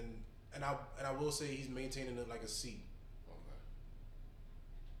 and I will say he's maintaining it like a C. Okay.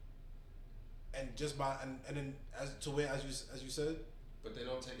 And just by and then as to where as you said, But they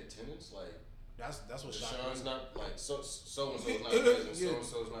don't take attendance. Like, that's what shocked Sean's me. not like so and so's not present. Yeah. So and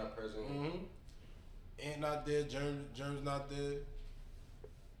so's not present. Mm-hmm. Ain't not there. Germ's not there.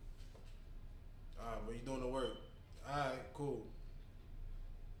 But you doing the work. Alright, cool.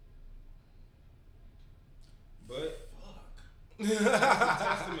 But Fuck. that's a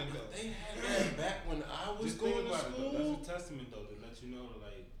testament though. They had that back when I was Just think going to about it though. school. That's a testament though to let you know that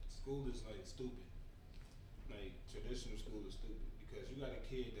like school is like stupid. Like traditional school is stupid because you got a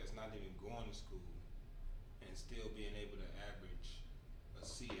kid that's not even going to school and still being able to average a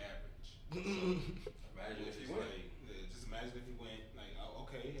C average. Imagine if It's you went. like, yeah, just imagine if he went like, oh,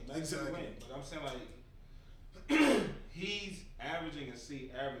 okay, imagine if Exactly. he went. But I'm saying like he's averaging a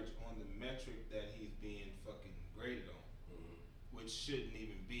C average on the metric that he's being fucking graded on, Mm-hmm. which shouldn't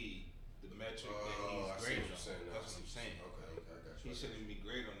even be the metric Oh, that I he's see graded what you're on. saying now. That's what I'm saying. Okay, I got you. He shouldn't even be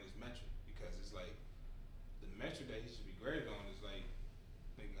graded on this metric because it's like the metric that he should be graded on is like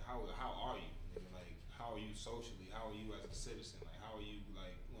how are you? Nigga? Like how are you socially? How are you as a citizen? Like how are you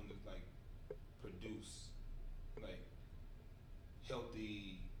like want to like produce like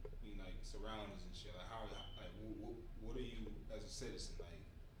healthy like surroundings and shit? Like how like what are you as a citizen? Like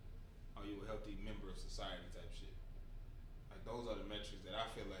are you a healthy member of society type shit? Like those are the metrics that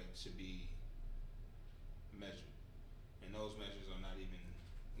I feel like should be measured, and those measures are not even.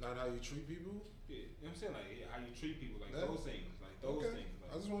 Not how you treat people. Yeah, you know what I'm saying? Like, yeah, how you treat people, like Yeah. those things, like those Okay. things.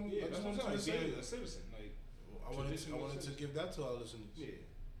 Like, I just want- yeah, I that's just what I'm wanted saying. to Like, say being it. a citizen, like, I wanted Traditional to citizen. give that to our listeners. yeah,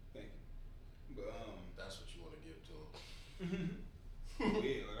 thank you. But That's what you want to give to them.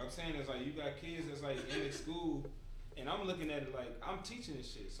 yeah, like I'm saying, it's like you got kids that's like in the school, and I'm looking at it like I'm teaching this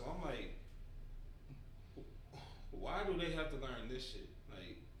shit, so I'm like, why do they have to learn this shit?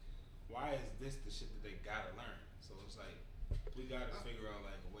 Like, why is this the shit that they gotta learn? So it's like we gotta figure out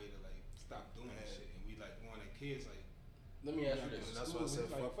like a way to like stop doing that shit, and we like want our kids like. Let me ask you Like, this. That's school, why I said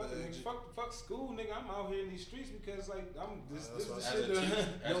like, fuck the fuck school, nigga. I'm out here in these streets because like I'm this That's this why is I the As shit a, that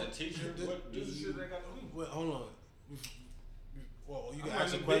as No, a teacher, the- what do this is you? shit that I gotta do. Wait, hold on. Well, you can I'm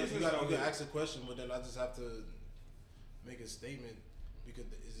ask a running question. business out You can here. ask a question, but then I just have to make a statement because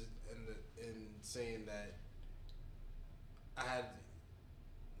is in saying that I had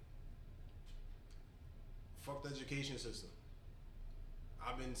fuck the education system.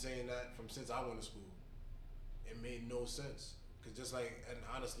 I've been saying that from since I went to school. It made no sense because just like and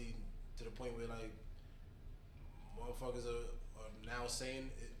honestly to the point where like motherfuckers are now saying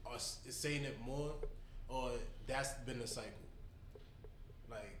it, are is saying it more, or that's been the cycle.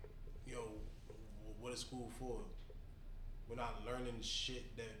 Like, yo, what is school for? We're not learning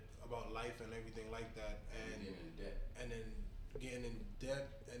shit that about life and everything like that, And getting in debt. and then getting in debt,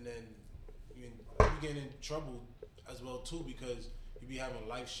 and then you getting in trouble as well too because you be having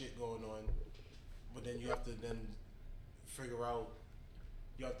life shit going on, but then you have to then figure out.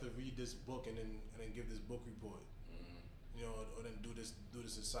 You have to read this book and then give this book report, Mm-hmm. you know, or then do this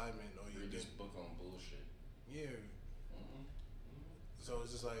assignment, or you Read this just book on bullshit. yeah. Mm-hmm. So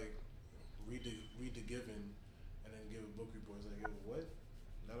it's just like read the given, and then give a book report. It's like, yo, what?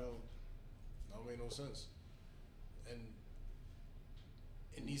 That don't make no sense. And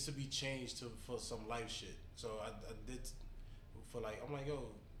it needs to be changed for some life shit. So I did for like I'm like, yo,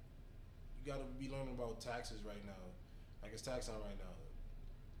 you gotta be learning about taxes right now. Like it's tax time right now.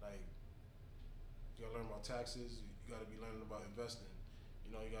 Like you gotta learn about taxes. You gotta be learning about investing.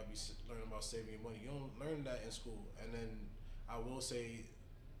 You know, you gotta be learning about saving your money. You don't learn that in school. And then I will say,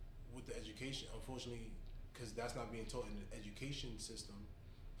 with the education, unfortunately, because that's not being taught in the education system.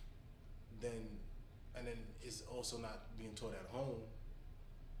 Then it's also not being taught at home.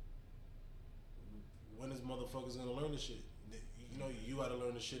 motherfuckers gonna learn the shit. You know, you gotta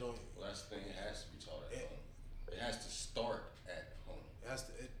learn the shit on. Well, that's the thing. It has to be taught at It- home. It has to start at home. It has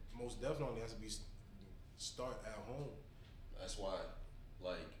to. It most definitely has to be start at home. That's why,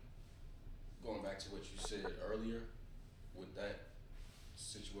 like, going back to what you said earlier, with that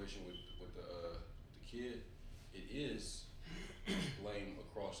situation with the kid, it is blame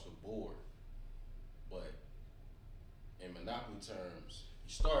across the board. But in Monopoly terms, you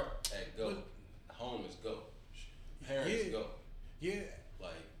start at go. Home is go. Parents Yeah. go. Yeah.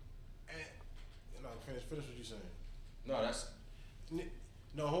 Like, And no, finish what you saying. no, that's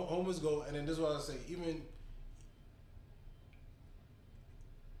No, home is go, and then this is what I say. Even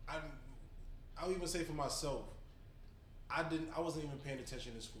I'll even say for myself, I wasn't even paying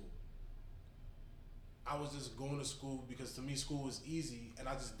attention in school. I was just going to school because to me school was easy, and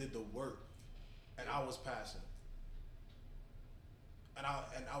I just did the work, and I was passing. And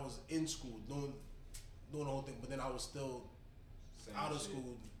I was in school doing the whole thing, but then I was still Same out of shit.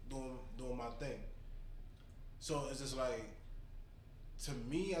 school doing my thing. So it's just like, to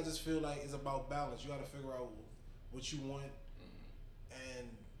me, I just feel like it's about balance. You got to figure out what you want and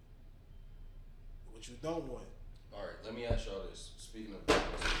what you don't want. all right. Let me ask y'all this. Speaking of balance,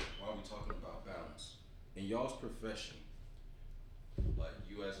 why are we talking about balance? In y'all's profession, like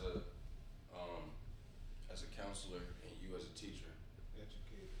you as a counselor and you as a teacher,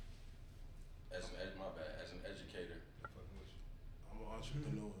 Educated. as an educator, Fucking with you. I'm an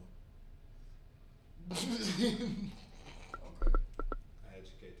entrepreneur. okay, I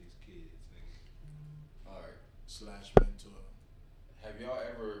educate these kids, nigga. all right. Slash mentor. Have y'all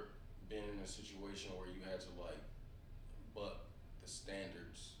ever been in a situation where you had to like buck the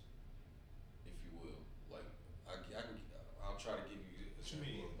standards, if you will? Like I'll try to give you a What you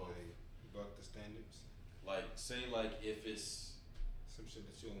example mean? of both. Like, buck the standards? Like say like if it's Some shit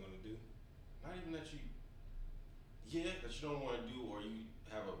that you don't want to do? not even that you don't want to do or you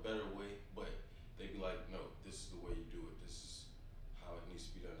have a better way, but they be like, no, this is the way you do it. This is how it needs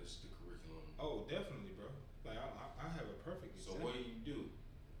to be done. This is the curriculum. Oh, definitely, bro. Like, I have a perfect So example. what do you do?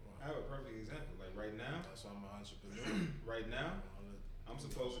 I have a perfect example. Like, right now, That's why I'm an entrepreneur. right now, I'm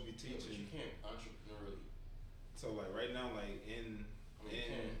supposed to be Yeah, but you teaching. can't entrepreneurially. So, like, right now, like, in I mean, you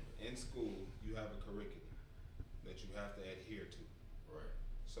can. in school, you have a curriculum that you have to adhere to. Right.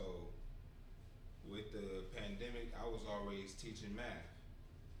 So, with the pandemic, I was always teaching math,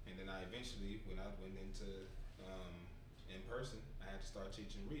 and then I eventually, when I went into in person, I had to start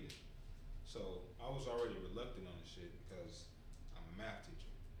teaching reading. So I was already reluctant on the shit because I'm a math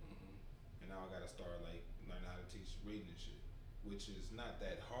teacher, Mm-hmm. and now I gotta start like learning how to teach reading and shit, which is not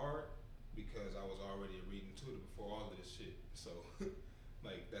that hard because I was already a reading tutor before all of this shit. So,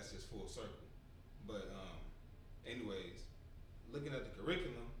 like that's just full circle. But anyways, looking at the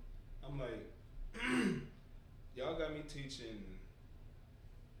curriculum, I'm like, y'all got me teaching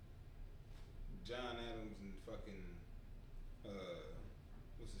John Adams and fucking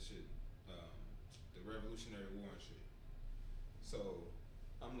what's the shit? The Revolutionary War and shit. So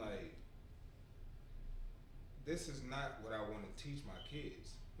I'm like, this is not what I want to teach my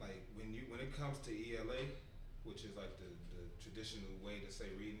kids. Like when it comes to ELA, which is like the traditional way to say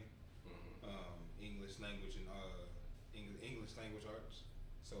reading, Mm-hmm. English language and English language arts.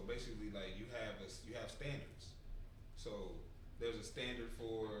 So basically, like you have standards. So there's a standard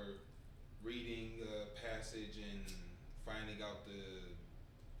for reading a passage and finding out the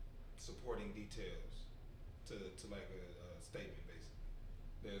supporting details to like a statement, basically.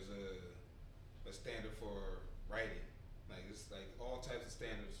 There's a standard for writing. Like it's like all types of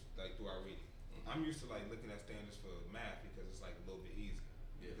standards like through our reading. Mhm. I'm used to like looking at standards for math because it's like a little bit easier.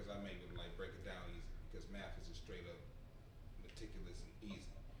 Yeah. Because I make them like break it down easy. Because math is just straight up meticulous and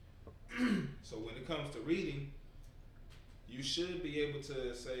easy. So when it comes to reading, you should be able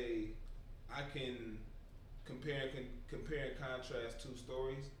to say, I can compare and contrast two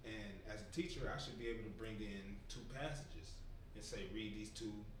stories, and as a teacher, I should be able to bring in two passages and say, read these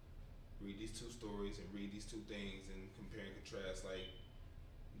two stories and read these two things and compare and contrast like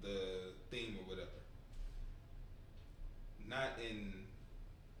the theme or whatever. Not in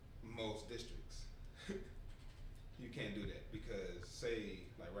most districts. You can't do that because say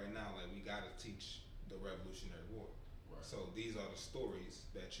like right now, like we gotta teach the Revolutionary War. Right. So these are the stories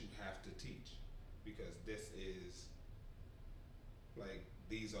that you have to teach because this is like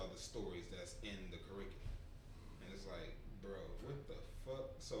these are the stories that's in the curriculum. And it's like, bro, what the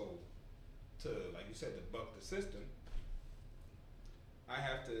fuck? So to like you said, to buck the system, I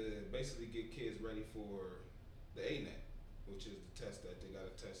have to basically get kids ready for the ANET, which is the test that they gotta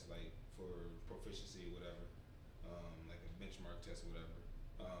test like for proficiency or whatever, like a benchmark test or whatever.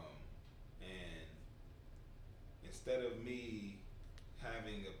 And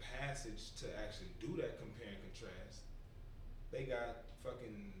passage to actually do that compare and contrast. They got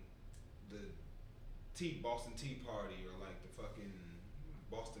fucking the Boston Tea Party or like the fucking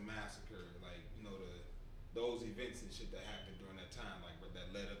Boston Massacre, like you know those events and shit that happened during that time, like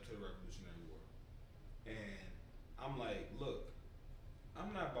that led up to the Revolutionary War. And I'm like, look,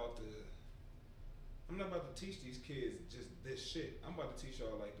 I'm not about to teach these kids just this shit. I'm about to teach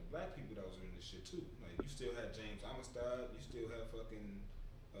y'all like the black people that was in this shit too. Like you still had James Amistad, you still have fucking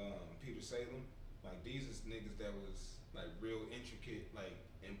Peter Salem. Like these is niggas that was like real intricate, like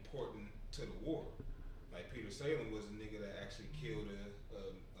important to the war. Like Peter Salem was a nigga that actually killed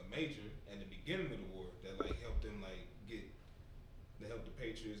a major at the beginning of the war that like helped them like help the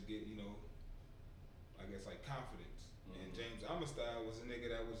Patriots get, you know, I guess like confidence. Mm-hmm. And James Amistad was a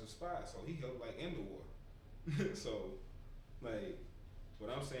nigga that was a spy, so he helped like end the war. So like what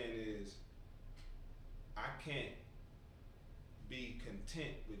I'm saying is I can't be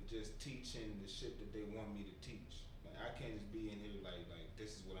content with just teaching the shit that they want me to teach. Like I can't just be in here like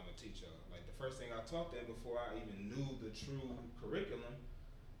this is what I'm gonna teach y'all. Like the first thing I taught them before I even knew the true curriculum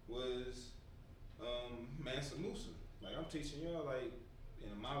was Mansa Musa. Like I'm teaching y'all like in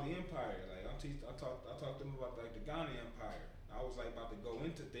the Mali Empire. Like I talked to them about like the Ghana Empire. I was like about to go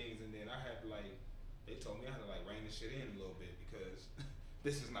into things and then I had to like they told me I had to like rein this shit in a little bit because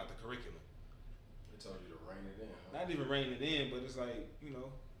this is not the curriculum. They told you to rein it in, huh? Not even rein it in, but it's like, you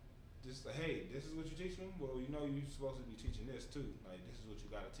know, just like, hey, this is what you teach them? Well, you know you're supposed to be teaching this too. Like, this is what you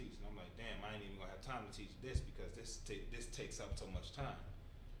got to teach. And I'm like, damn, I ain't even going to have time to teach this because this takes up so much time.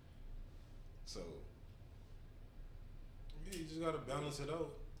 So. Yeah, you just got to balance it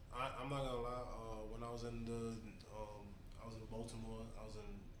out. I'm not going to lie. When I was in I was in Baltimore. I was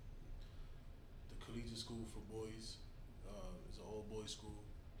in the collegiate school for boys. It's an all boys school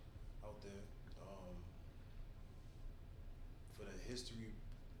out there. For the history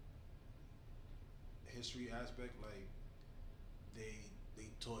aspect, like they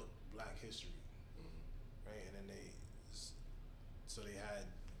taught Black history, mm-hmm. right? And then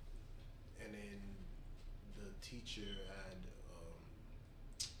and then the teacher had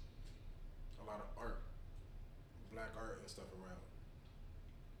a lot of art, Black art and stuff around,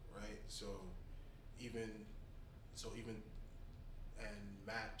 right? So even and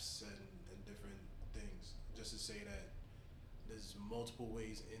maps and different things, just to say that there's multiple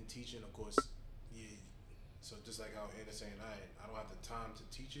ways in teaching. Of course, yeah. So just like how Anna's saying, I don't have the time to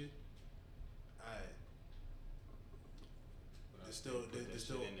teach it. There's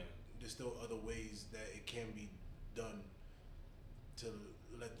still other ways that it can be done to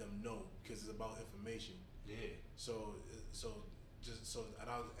let them know because it's about information. Yeah. So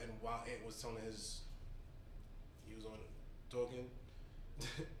while Ant was telling he was on talking.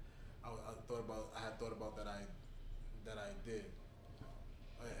 I had thought about that I did,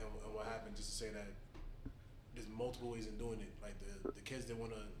 and what happened. Just to say that there's multiple ways in doing it. Like the kids they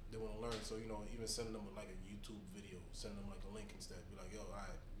wanna learn. So you know, even sending them like a YouTube video, send them like a link instead. Be like, yo,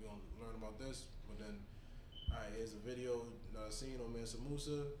 alright, we gonna learn about this, but then, alright, here's a video that I seen on Mansa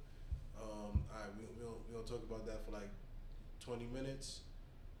Musa. Alright, we gonna talk about that for like 20 minutes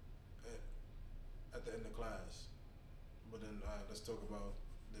at the end of class. But then, alright, let's talk about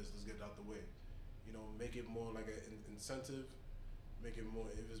this. Let's get it out the way. You know, make it more like an incentive. Make it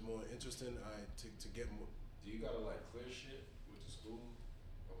more, if it's more interesting, to get more. Do you gotta like clear shit with the school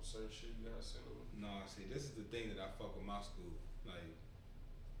on certain shit you gotta send them? No, see, this is the thing that I fuck with my school. Like,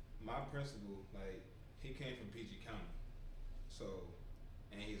 my principal, like, he came from PG County, so,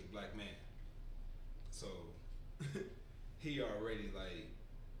 and he's a Black man, so he already like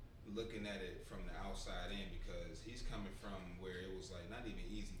looking at it from the outside in because he's coming from where it was like not even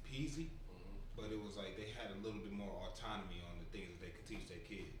easy peasy, mm-hmm. but it was like they had a little bit more autonomy on the things that they could teach their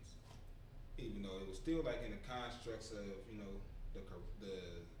kids, even though it was still like in the constructs of, you know, the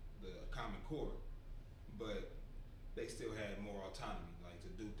Common Core, but they still had more autonomy, like to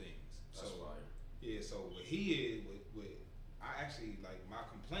do things. That's so fire. Yeah, so what he is with I actually like my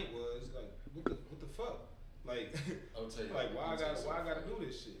complaint was like what the fuck, like I'll tell you, like why I gotta do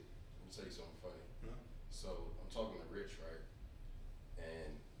this shit. Let me tell you something funny. Huh? So I'm talking to Rich, right?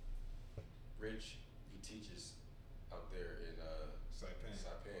 And Rich, he teaches out there in Saipan.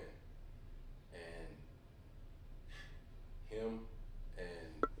 And him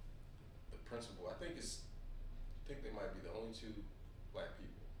and the principal, I think they might be the only two Black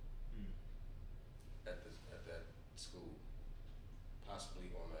people at that school,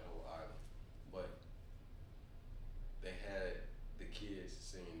 possibly on that whole island. But they had the kids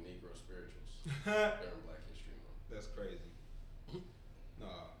singing Negro spirituals during Black History Month. That's crazy.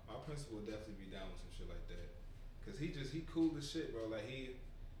 Nah, my principal would definitely be down with some shit like that. Cause he cool as shit, bro. Like he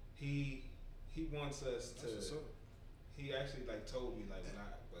he wants us That's what's to. up. He actually like told me like when I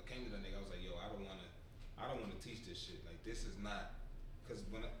came to the nigga, I was like, yo, I don't wanna teach this shit. Like this is not, cause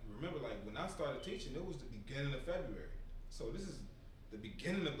remember like when I started teaching, it was the beginning of February. So this is the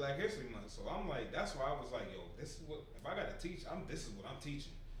beginning of Black History Month. So I'm like, that's why I was like, yo, this is what if I gotta teach, this is what I'm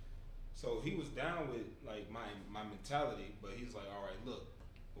teaching. So he was down with like my mentality, but he's like, all right, look,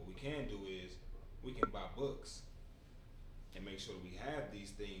 what we can do is we can buy books and make sure that we have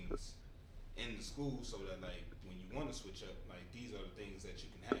these things in the school so that like when you want to switch up, like these are the things that you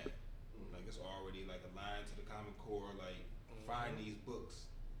can have. Like it's already like aligned to the Common Core. Like find these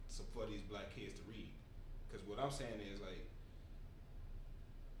books for these black kids to read. Because what I'm saying is like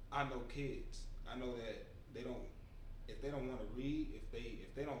I know kids. I know that they don't. If they don't want to read, if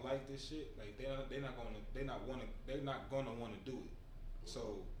they don't like this shit, like they're not gonna want to do it.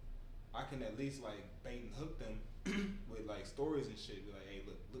 So I can at least like bait and hook them with like stories and shit. Be like, hey,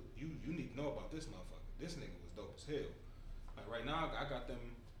 look, you need to know about this motherfucker. This nigga was dope as hell. Like right now,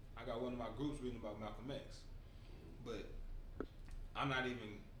 I got one of my groups reading about Malcolm X, but I'm not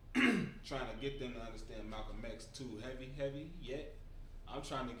even trying to get them to understand Malcolm X too heavy yet. I'm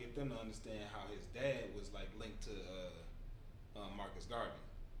trying to get them to understand how his dad was like linked to Marcus Garvey.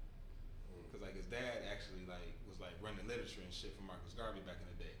 Cause like his dad actually like was like running literature and shit for Marcus Garvey back in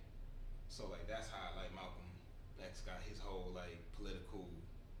the day. So like that's how like Malcolm X got his whole like political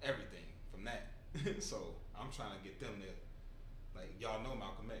everything from that. So I'm trying to get them to like y'all know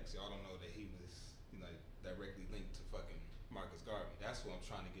Malcolm X, y'all don't know that he was like directly linked to fucking Marcus Garvey. That's what I'm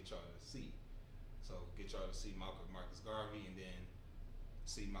trying to get y'all to see. So get y'all to see Marcus Garvey and then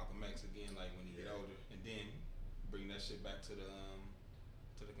see Malcolm X again like when he get older and then bring that shit back to the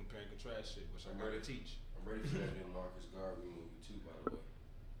compare and contrast shit, which I'm ready to teach. I'm ready for that new Marcus Garvey movie too, by the way.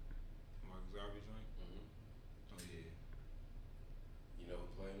 Marcus Garvey joint? Mm-hmm. Oh yeah. You know who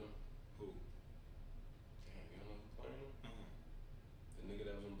playing him? Who? Damn, you don't know who playing him? Uh-huh. The nigga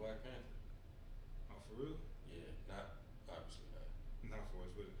that was in Black Panther. Oh, for real? Yeah, obviously not. Not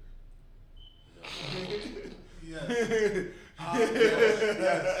Forrest Whitaker. No. Yes.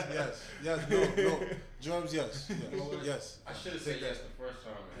 Yes. No. Drums, yes. Yes. I should have said yes the first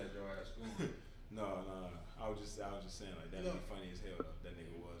time I had your ass Google. No. I was just saying like that'd No. be funny as hell though. That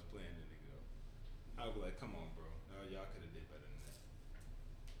nigga was playing that nigga though. I'd be like, come on, bro. No, y'all could have did better than that.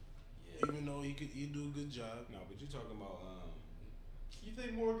 Yeah. Even though he do a good job. No, but you talking about You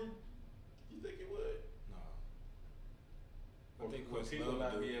think Morgan? You think he would? no. Or I think would people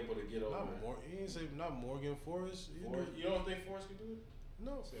not be able to get over Not it? You didn't say not Morgan Forrest. You don't think Forrest could do it?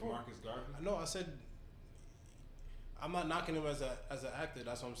 No. Said Marcus Garvey? No, I said I'm not knocking him as an actor.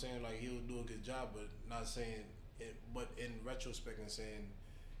 That's what I'm saying. Like he'll do a good job, but not saying it. But in retrospect and saying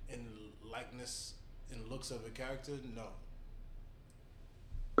in likeness and looks of a character, no.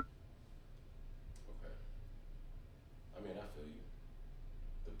 Okay. I mean, I feel you.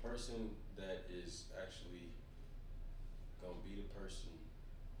 The person that is actually gonna be the person.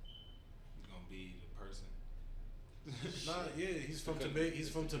 He's gonna be the person. Nah, yeah, he's from Because- Tobago. He's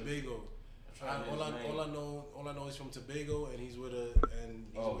from Tobago. trying to get his name. All I know he's from Tobago, and he's with a with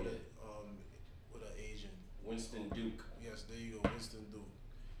an Asian. Winston Duke. Yes, there you go, Winston Duke.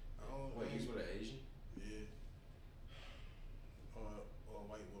 Wait, he's with an Asian? Yeah. Or a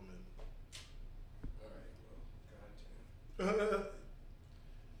white woman. Alright, well, goddamn.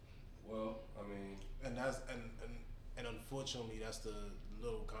 Well, I mean, And that's and unfortunately that's the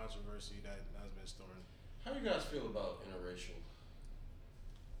little controversy that has been stirring. how you guys feel about interracial?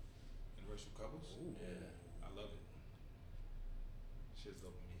 Interracial couples? Ooh. Yeah. I love it. Shit's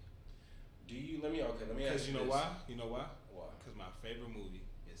dope to me. Do you? Let me ask Because you you know this. why? You know why? Why? Because my favorite movie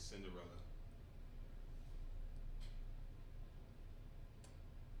is Cinderella.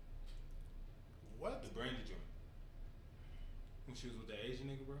 What? The Brandy joint. When she was with the Asian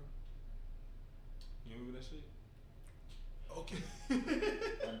nigga, bro. You remember that shit? Okay.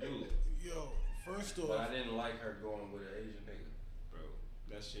 I do. Yo, first But I off, didn't like her going with an Asian nigga. Bro,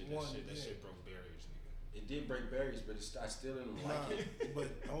 that shit broke barriers, nigga. It did break barriers, but I still didn't like nah, it. but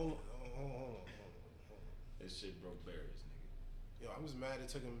hold on. That shit broke barriers, nigga. Yo, I was mad it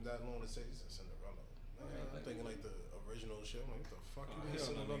took him that long to say he said Cinderella. Yeah, I'm like- thinking like the original shit. I'm like, what the fuck Oh, you mean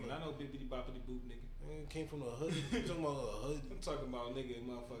hell no, nigga. Cinderella? I know bippity boppity boop, nigga. Man, came from the hood. You talking about a hood? I'm talking about nigga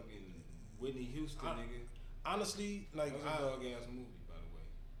motherfucking Whitney Houston, nigga. Honestly, like That was a dog ass movie, by the way.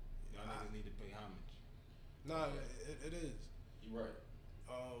 Y'all niggas need to pay homage. nah, it is. You right.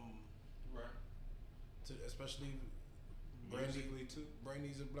 Um, You right. especially Brandy. Musically too.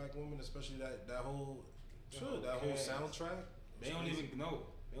 Brandy's a black woman, especially that whole whole that whole cast. soundtrack. They don't even know.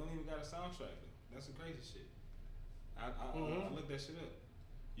 They don't even got a soundtrack though. That's some crazy shit. I Mhm. looked that shit up.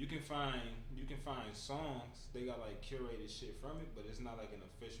 you can find songs. They got like curated shit from it, but it's not like an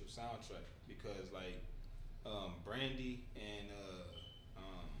official soundtrack because like Brandy and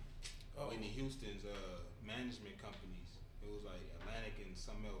Whitney Houston's management companies. It was like Atlantic and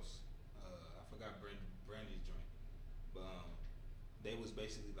something else. I forgot Brandy's joint, but they was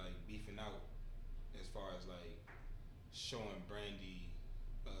basically like beefing out as far as like showing Brandy,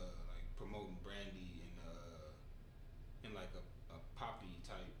 like promoting Brandy in like a poppy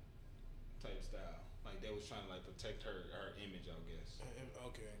type style. Like they was trying to like protect her image, I guess.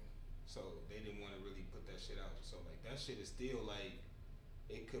 Okay. So they didn't want to really put that shit out. So like that shit is still like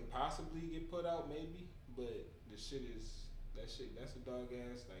it could possibly get put out maybe, but the shit is that's a dog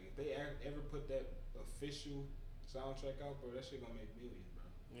ass. Like if they ever put that official soundtrack out, bro, that shit gonna make millions, bro.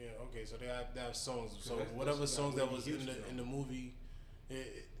 Yeah. Okay. So they have songs. So That's whatever songs that was Whitney Houston in the movie,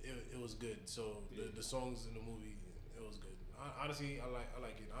 it was good. So Yeah. the songs in the movie, it was good. Honestly, I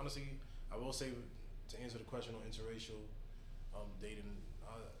like it. Honestly, I will say to answer the question on interracial dating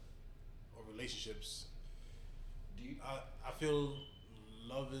or relationships. Do you? I feel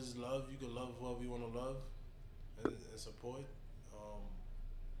love is love. You can love whoever you want to love and support.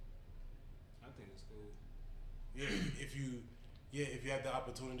 I think it's cool. Yeah, if you have the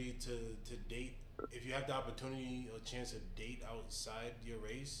opportunity to date, if you have the opportunity or chance to date outside your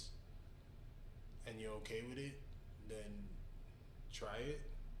race, and you're okay with it, then try it.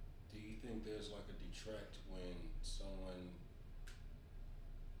 Do you think there's like a detract when someone,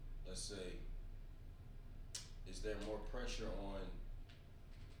 let's say, is there more pressure on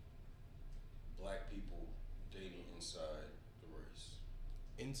black people dating inside the race?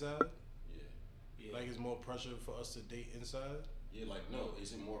 Inside, Yeah. Yeah. like it's more pressure for us to date inside. Yeah, like no,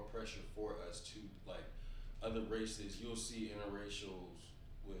 is it more pressure for us to like other races? You'll see interracials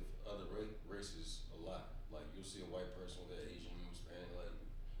with other races a lot. Like you'll see a white person with an Asian, Hispanic. Like,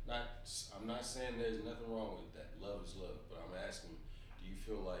 I'm not saying there's nothing wrong with that. Love is love, but I'm asking, do you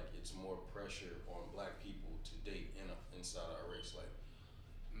feel like it's more pressure on black people to date inside our race? Like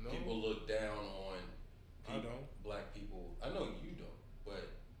No, people look down on I don't. black people. I know you don't, but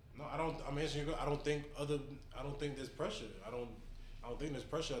No, I don't. I'm answering your. I don't think there's pressure. I don't think there's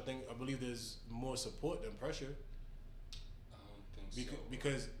pressure. I believe there's more support than pressure. I don't think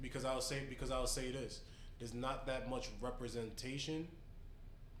so. Because I'll say this. There's not that much representation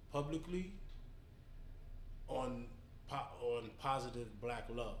publicly on positive black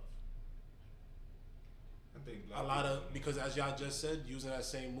love. I think A lot of because as y'all just said, using that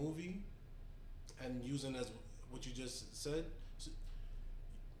same movie and using as what you just said,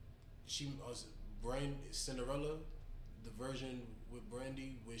 she was Cinderella, the version with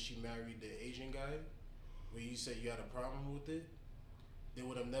Brandy where she married the Asian guy, where you said you had a problem with it. They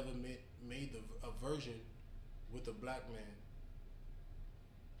would have never made a version with a black man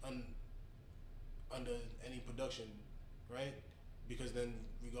under any production, right? Because then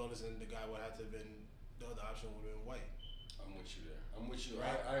regardless, then the guy would have to have been, the other option would have been white. I'm with you there. I'm with you.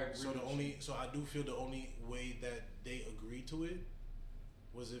 Right. I agree. So with you. I do feel the only way that they agreed to it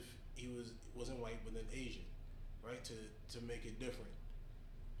was if he wasn't white but then Asian, right? To make it different.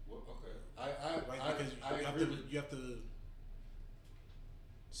 Well, okay. Right? Because you have to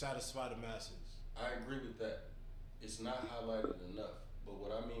satisfy the masses. I agree with that. It's not highlighted enough. But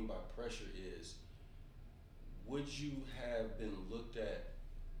what I mean by pressure is, would you have been looked at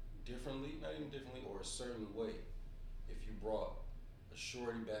differently, not even differently, or a certain way, if you brought a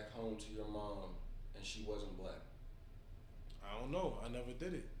shorty back home to your mom and she wasn't black? I don't know. I never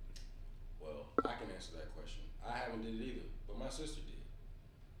did it. Well, I can answer that question. I haven't did it either, but my sister did.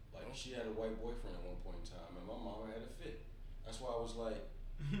 Like she had a white boyfriend at one point in time, and my mom had a fit. That's why I was like,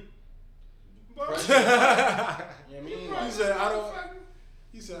 pressure. You know what I mean? Like,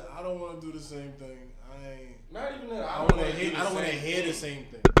 He said I don't want to do the same thing. I ain't. not even that. I don't don't wanna want to do the same hear the thing. same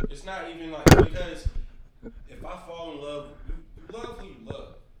thing. It's not even like because if I fall in love, you love who you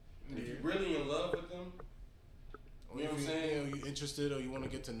love. If you're really in love with them, you know what I'm saying? You interested or you want to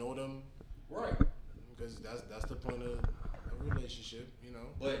get to know them, Right. because that's the point of a relationship, you know.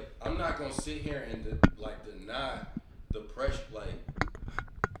 But I'm not gonna sit here and deny the pressure. Like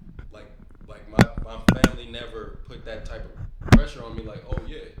my family never put that type of pressure on me. Like, oh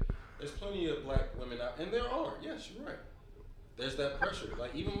yeah, there's plenty of black women out, and there are. Yes, you're right. There's that pressure.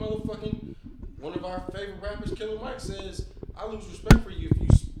 Like even motherfucking one of our favorite rappers, Killer Mike, says, "I lose respect for you if you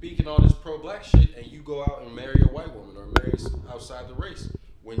speaking all this pro-black shit and you go out and marry a white woman or marry outside the race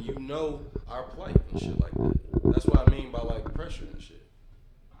when you know our plight and shit like that." That's what I mean by like pressure and shit.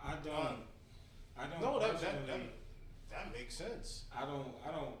 I don't. No, personally- that makes sense. I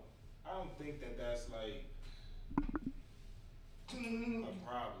don't think that that's like a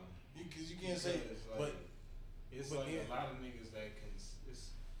problem. Because you can't say, Because, like, but it's but like yeah. a lot of niggas that can.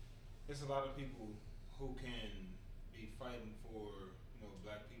 It's a lot of people who can be fighting for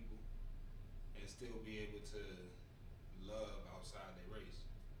black people and still be able to love outside their race.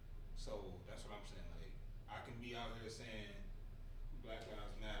 So that's what I'm saying. Like I can be out here saying Black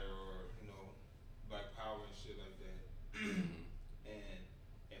Lives Matter or Black Power and shit like that, and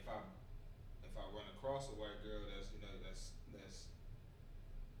if I run across a white girl that's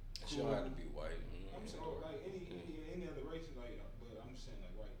She don't have to be white. I'm saying like any other race, like, but I'm just saying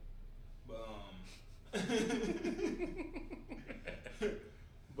like white.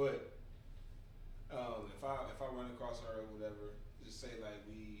 But if I run across her or whatever, just say like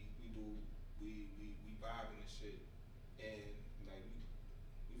we vibing and shit, and like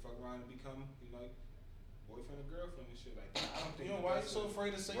we fuck around and become like boyfriend or girlfriend and shit like that. I don't think why you so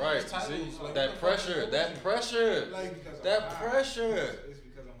afraid to say right. these titles? See, Like, that pressure. Like That pressure. It's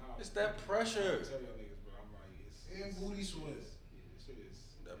because I'm high. It's that pressure. I tell y'all niggas, bro, I'm like and booty sweat. This shit is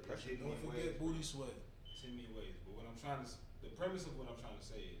That pressure. hit me Don't in forget ways, booty bro. sweat. It's hit me in ways. But the premise of what I'm trying to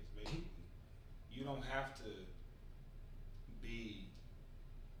say is basically you don't have to be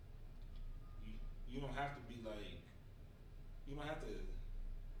you don't have to be like you don't have to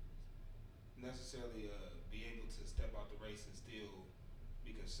necessarily be able to step out the race and still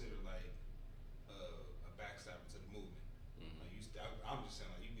be considered like a backstabber to the movement. Mm-hmm. Like I'm just saying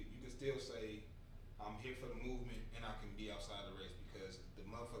like you can still say I'm here for the movement and I can be outside the race because the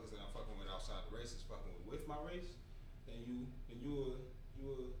motherfuckers that I'm fucking with outside the race is fucking with my race. Then you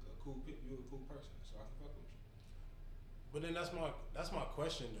a cool person, so I can fuck with you. But then that's my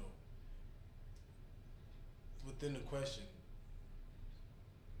question though. Within the question,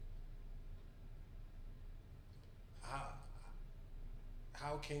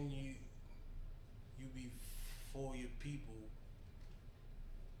 how can you be for your people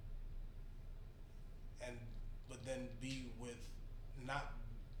but then be not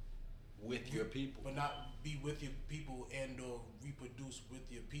Your people. but not be with your people and or reproduce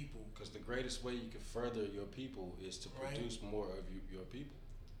with your people. Because the greatest way you can further your people is to Right. produce more of your people.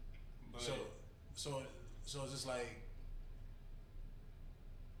 But So it's just like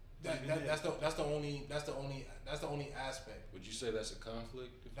that's the only aspect. Would you say that's a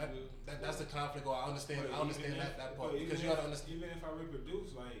conflict? If you will? That's the conflict. Or I understand that part because even you gotta understand. Even if I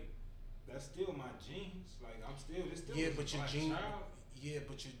reproduce, like that's still my genes. Like it's still Yeah, a but your black gene. child. Yeah,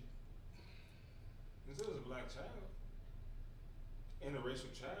 but you. It still is a black child.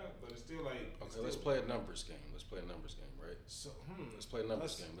 Interracial child, but it's still like. Okay, let's play a numbers game. Right? So Let's play a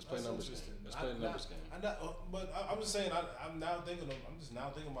numbers game. Let's play a numbers game. Let's play a numbers game. But I'm just saying. I'm just now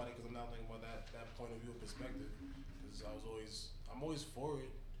thinking about it because I'm now thinking about that point of view perspective. Because I'm always for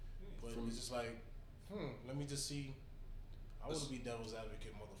it, but it's just like, let me just see. I want to be devil's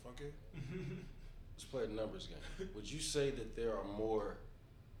advocate, motherfucker. Let's play a numbers game. Would you say that there are more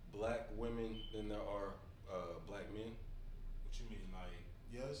black women than there are black men? What you mean, like?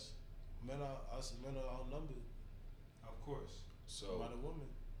 Yes, men are outnumbered. Of course. So by the woman.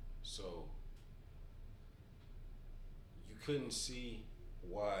 So you couldn't see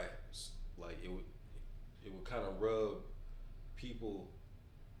why, like it would kind of rub people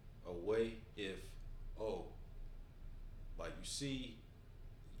away if, like you see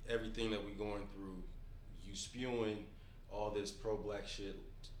everything that we're going through, you spewing all this pro-black shit,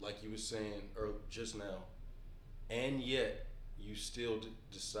 like you were saying just now, and yet you still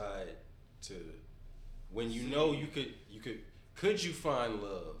decide to, when you know you could you find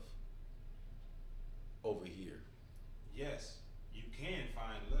love over here? Yes, you can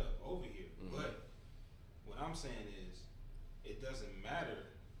find love over here, Mm-hmm. but what I'm saying is, it doesn't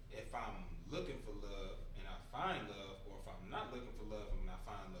matter if I'm looking for love and I find love, or if I'm not looking for love and I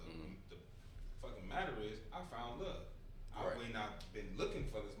find love. Mm-hmm. The fucking matter is, I found love. Right. I may not been looking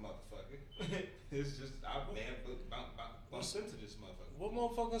for this motherfucker. It's just I bumped into this motherfucker. What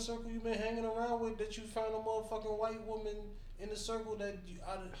motherfucking circle you been hanging around with that you found a motherfucking white woman in the circle that you.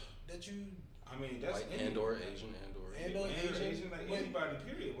 I mean, that's White and or Asian and or Asian, like anybody.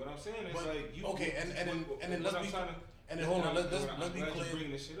 Period. What I'm saying is like you. Okay, and then let's be hold on. Let's be clear.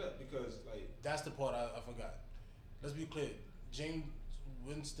 Bringing this shit up because like that's the part I forgot. Let's be clear. James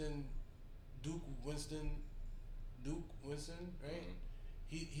Duke Winston, right?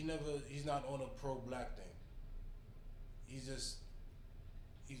 Mm-hmm. He's not on a pro-black thing. He's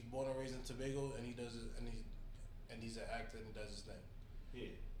born and raised in Tobago, and he does it, and he's an actor and he does his thing. Yeah,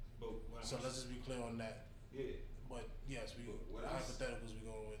 but let's just be clear on that. Yeah, but yes, hypotheticals we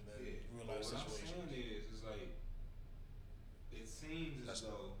going with the real life situation. What I'm saying is like it seems as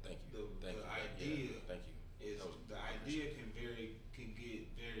though the idea Thank you. is the idea can very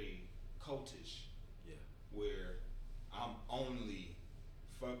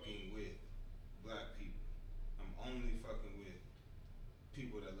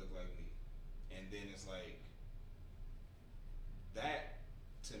then it's like that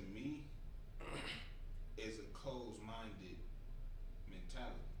to me is a closed-minded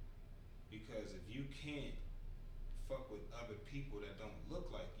mentality. Because if you can't fuck with other people that don't look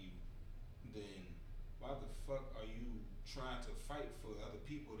like you, then why the fuck are you trying to fight for other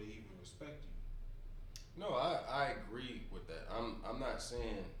people to even respect you? No, I agree with that. I'm not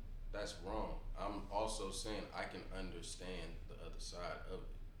saying that's wrong. I'm also saying I can understand the other side of it.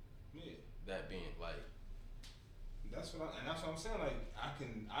 Yeah. That being like, That's what I'm saying. Like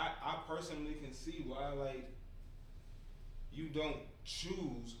I personally can see why like you don't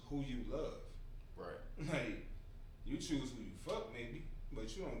choose who you love. right. Like you choose who you fuck maybe,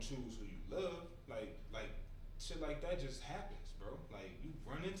 but you don't choose who you love. Like shit like that just happens, bro. Like you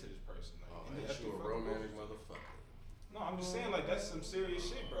run into this person. Like, Oh, and man, that's you the a fucking romantic bullshit. motherfucker. No, I'm just saying like that's some serious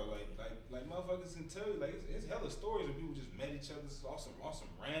shit, bro. Like motherfuckers can tell you like it's hella stories where people just met each other off some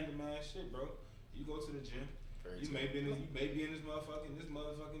random ass shit, bro. You go to the gym. Very You true. may be in this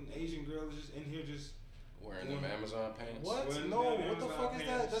motherfucking Asian girl is just in here just Wearing them Amazon pants. What? Wearing No, them what the Amazon fuck is that?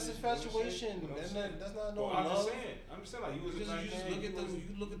 pants, That's shit, infatuation. you know what I'm That's saying? not. That's not no Well, I'm love. just saying like you was a Because black you just man, look at the wasn't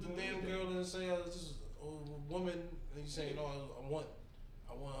you look at the doing damn anything. girl and say, "Oh, this is a woman," and you say, "No, I want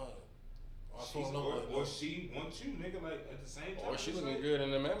her." I fall in love with her. Or she wants you, nigga. Like at the same time, Or she it's looking like, good in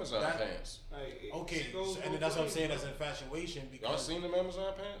them Amazon That- pants. Like, Okay, she goes so, and both that's what I'm ways, saying. bro. That's infatuation. Because Y'all seen them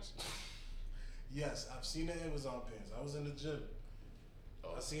Amazon pants? yes, I've seen the Amazon pants. I was in the gym.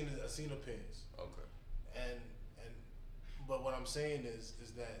 Oh, I seen the pants. okay. And but what I'm saying is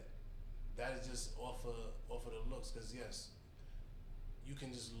that is just off of the looks. Because yes, you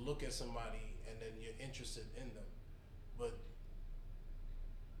can just look at somebody and then you're interested in them, but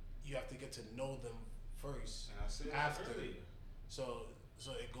you have to get to know them first. And I said that after. earlier. So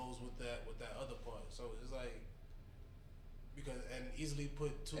it goes with that other part. So it's like because and easily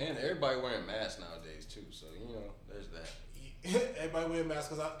put two. And everybody wearing masks nowadays too, so you know, there's that. Everybody wear masks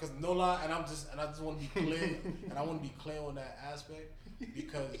because no lie, and I just want to be clear, and I want to be clear on that aspect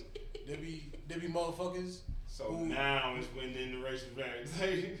because there be motherfuckers. So who, now is when the interracial marriage,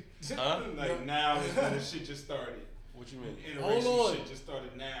 Huh? like now is when the shit just started. What you mean? Hold Interracial on. shit just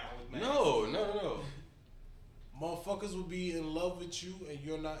started now with masks. No. motherfuckers will be in love with you and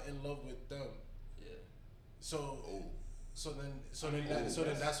you're not in love with them. Yeah. So Ooh. so then Ooh.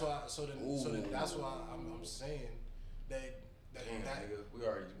 that's why I'm Ooh. saying that Damn, that nigga, we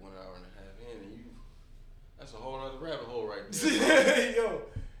already 1 hour and a half in, and that's a whole other rabbit hole right there. yo,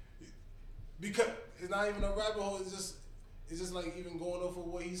 because it's not even a rabbit hole. It's just like even going off of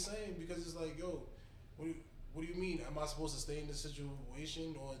what he's saying because it's like, yo, what do you mean? Am I supposed to stay in this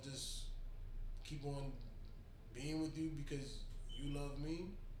situation or just keep on being with you because you love me?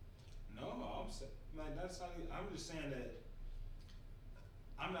 No, I'm saying like that's how I'm just saying that.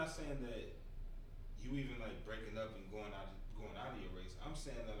 I'm not saying that you even like breaking up and going out of your race. I'm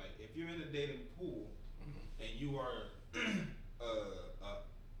saying that like if you're in a dating pool and you are a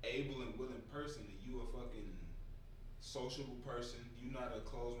able and willing person and you a fucking sociable person, you're not a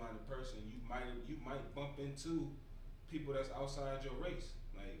closed-minded person, you might bump into people that's outside your race.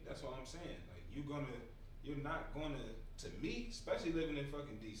 Like that's all I'm saying. Like you're not gonna to me, especially living in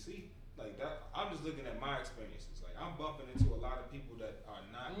fucking DC. Like that, I'm just looking at my experiences. Like I'm bumping into a lot of people that are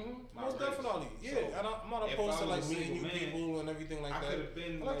not my Most race. definitely, yeah. So, and I'm not if opposed I to like was a meeting new single man, people and everything like I that. could have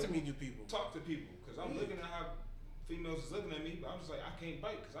been I like like, to meet new people. talk to people because I'm Yeah. looking at how females is looking at me. But I'm just like I can't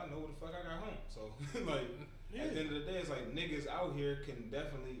bite because I know what the fuck I got home. So like Yeah. at the end of the day, it's like niggas out here can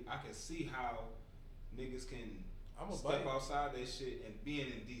definitely I can see how niggas can I'm a step bite. outside that shit and being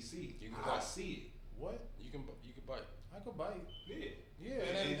in DC. You can I bite. see What? You can bite. I could bite. it. Yeah,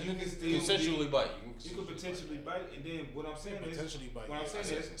 And and you then can still Consensually bite. You could potentially bite, and then what I'm saying is, potentially bite. what I'm yeah. saying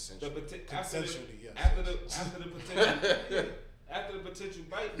said is, consensual. Consensually, yes. after the potential, after the potential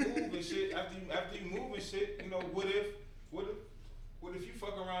bite move and shit, after you move and shit, you know, what if you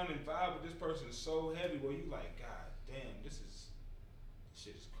fuck around and vibe with this person so heavy where you like, God damn, this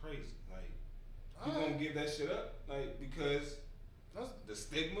shit is crazy. Like, you gonna give that shit up, like because. That's, The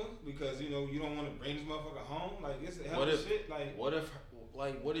stigma, because you know you don't want to bring this motherfucker home. Like it's a hell What of if shit. Like what if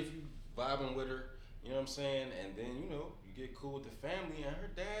you vibing with her, you know what I'm saying, and then you know you get cool with the family and her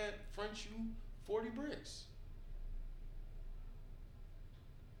dad fronts you 40 bricks.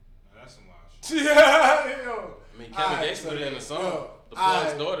 man, that's some wild shit. yeah, yo. I mean, Kevin Alright, Gates put it in the song. yo, The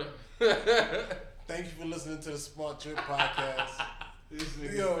Plug's alright. daughter. Thank you for listening to the Smart Trip podcast. This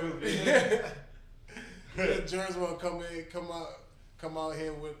nigga Yo, stupid. Jerns want to come out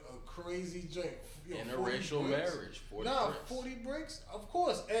here with a crazy drink. Yo, 40 Interracial bricks? marriage. 40 Nah, bricks. 40 bricks? Of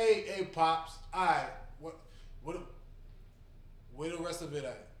course. Hey, pops. Alright, where the rest of it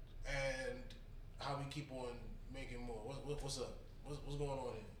at? And how we keep on making more? What's up? What's going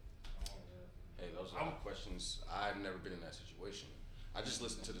on here? Hey, those are all questions. I've never been in that situation. I just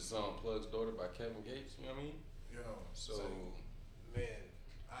listened to the song "Plug's Daughter" by Kevin Gates. You know what I mean? Yo, So, man,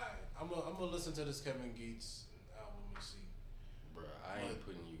 I'm gonna listen to this Kevin Gates album and see. bruh, I ain't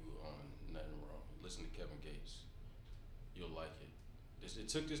putting you on nothing wrong. Listen to Kevin Gates. You'll like it. It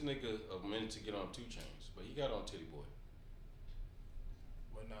took this nigga a minute to get on 2 Chainz, but he got on Titty Boy.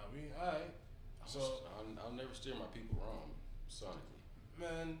 But nah, we alright. So I'll never steer my people wrong, sonically.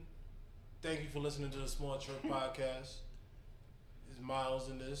 man, thank you for listening to the Small Trip Podcast. It's Miles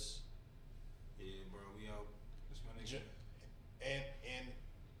in this. Yeah, bro, we out. That's my nigga. J- and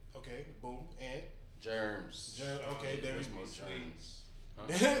okay, boom, and Germs. okay, there we There's go. more germs.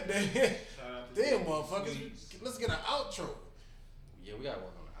 Huh? Shout out to Damn, the motherfuckers, Sweets. let's get an outro. Yeah, we gotta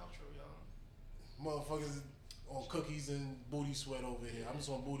work on the outro, y'all. Motherfuckers on cookies and booty sweat over here. I'm just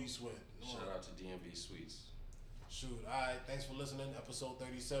on booty sweat. Shout out to DMV Sweets. Shoot, alright, thanks for listening. Episode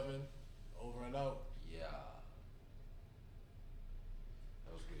 37, over and out. Yeah.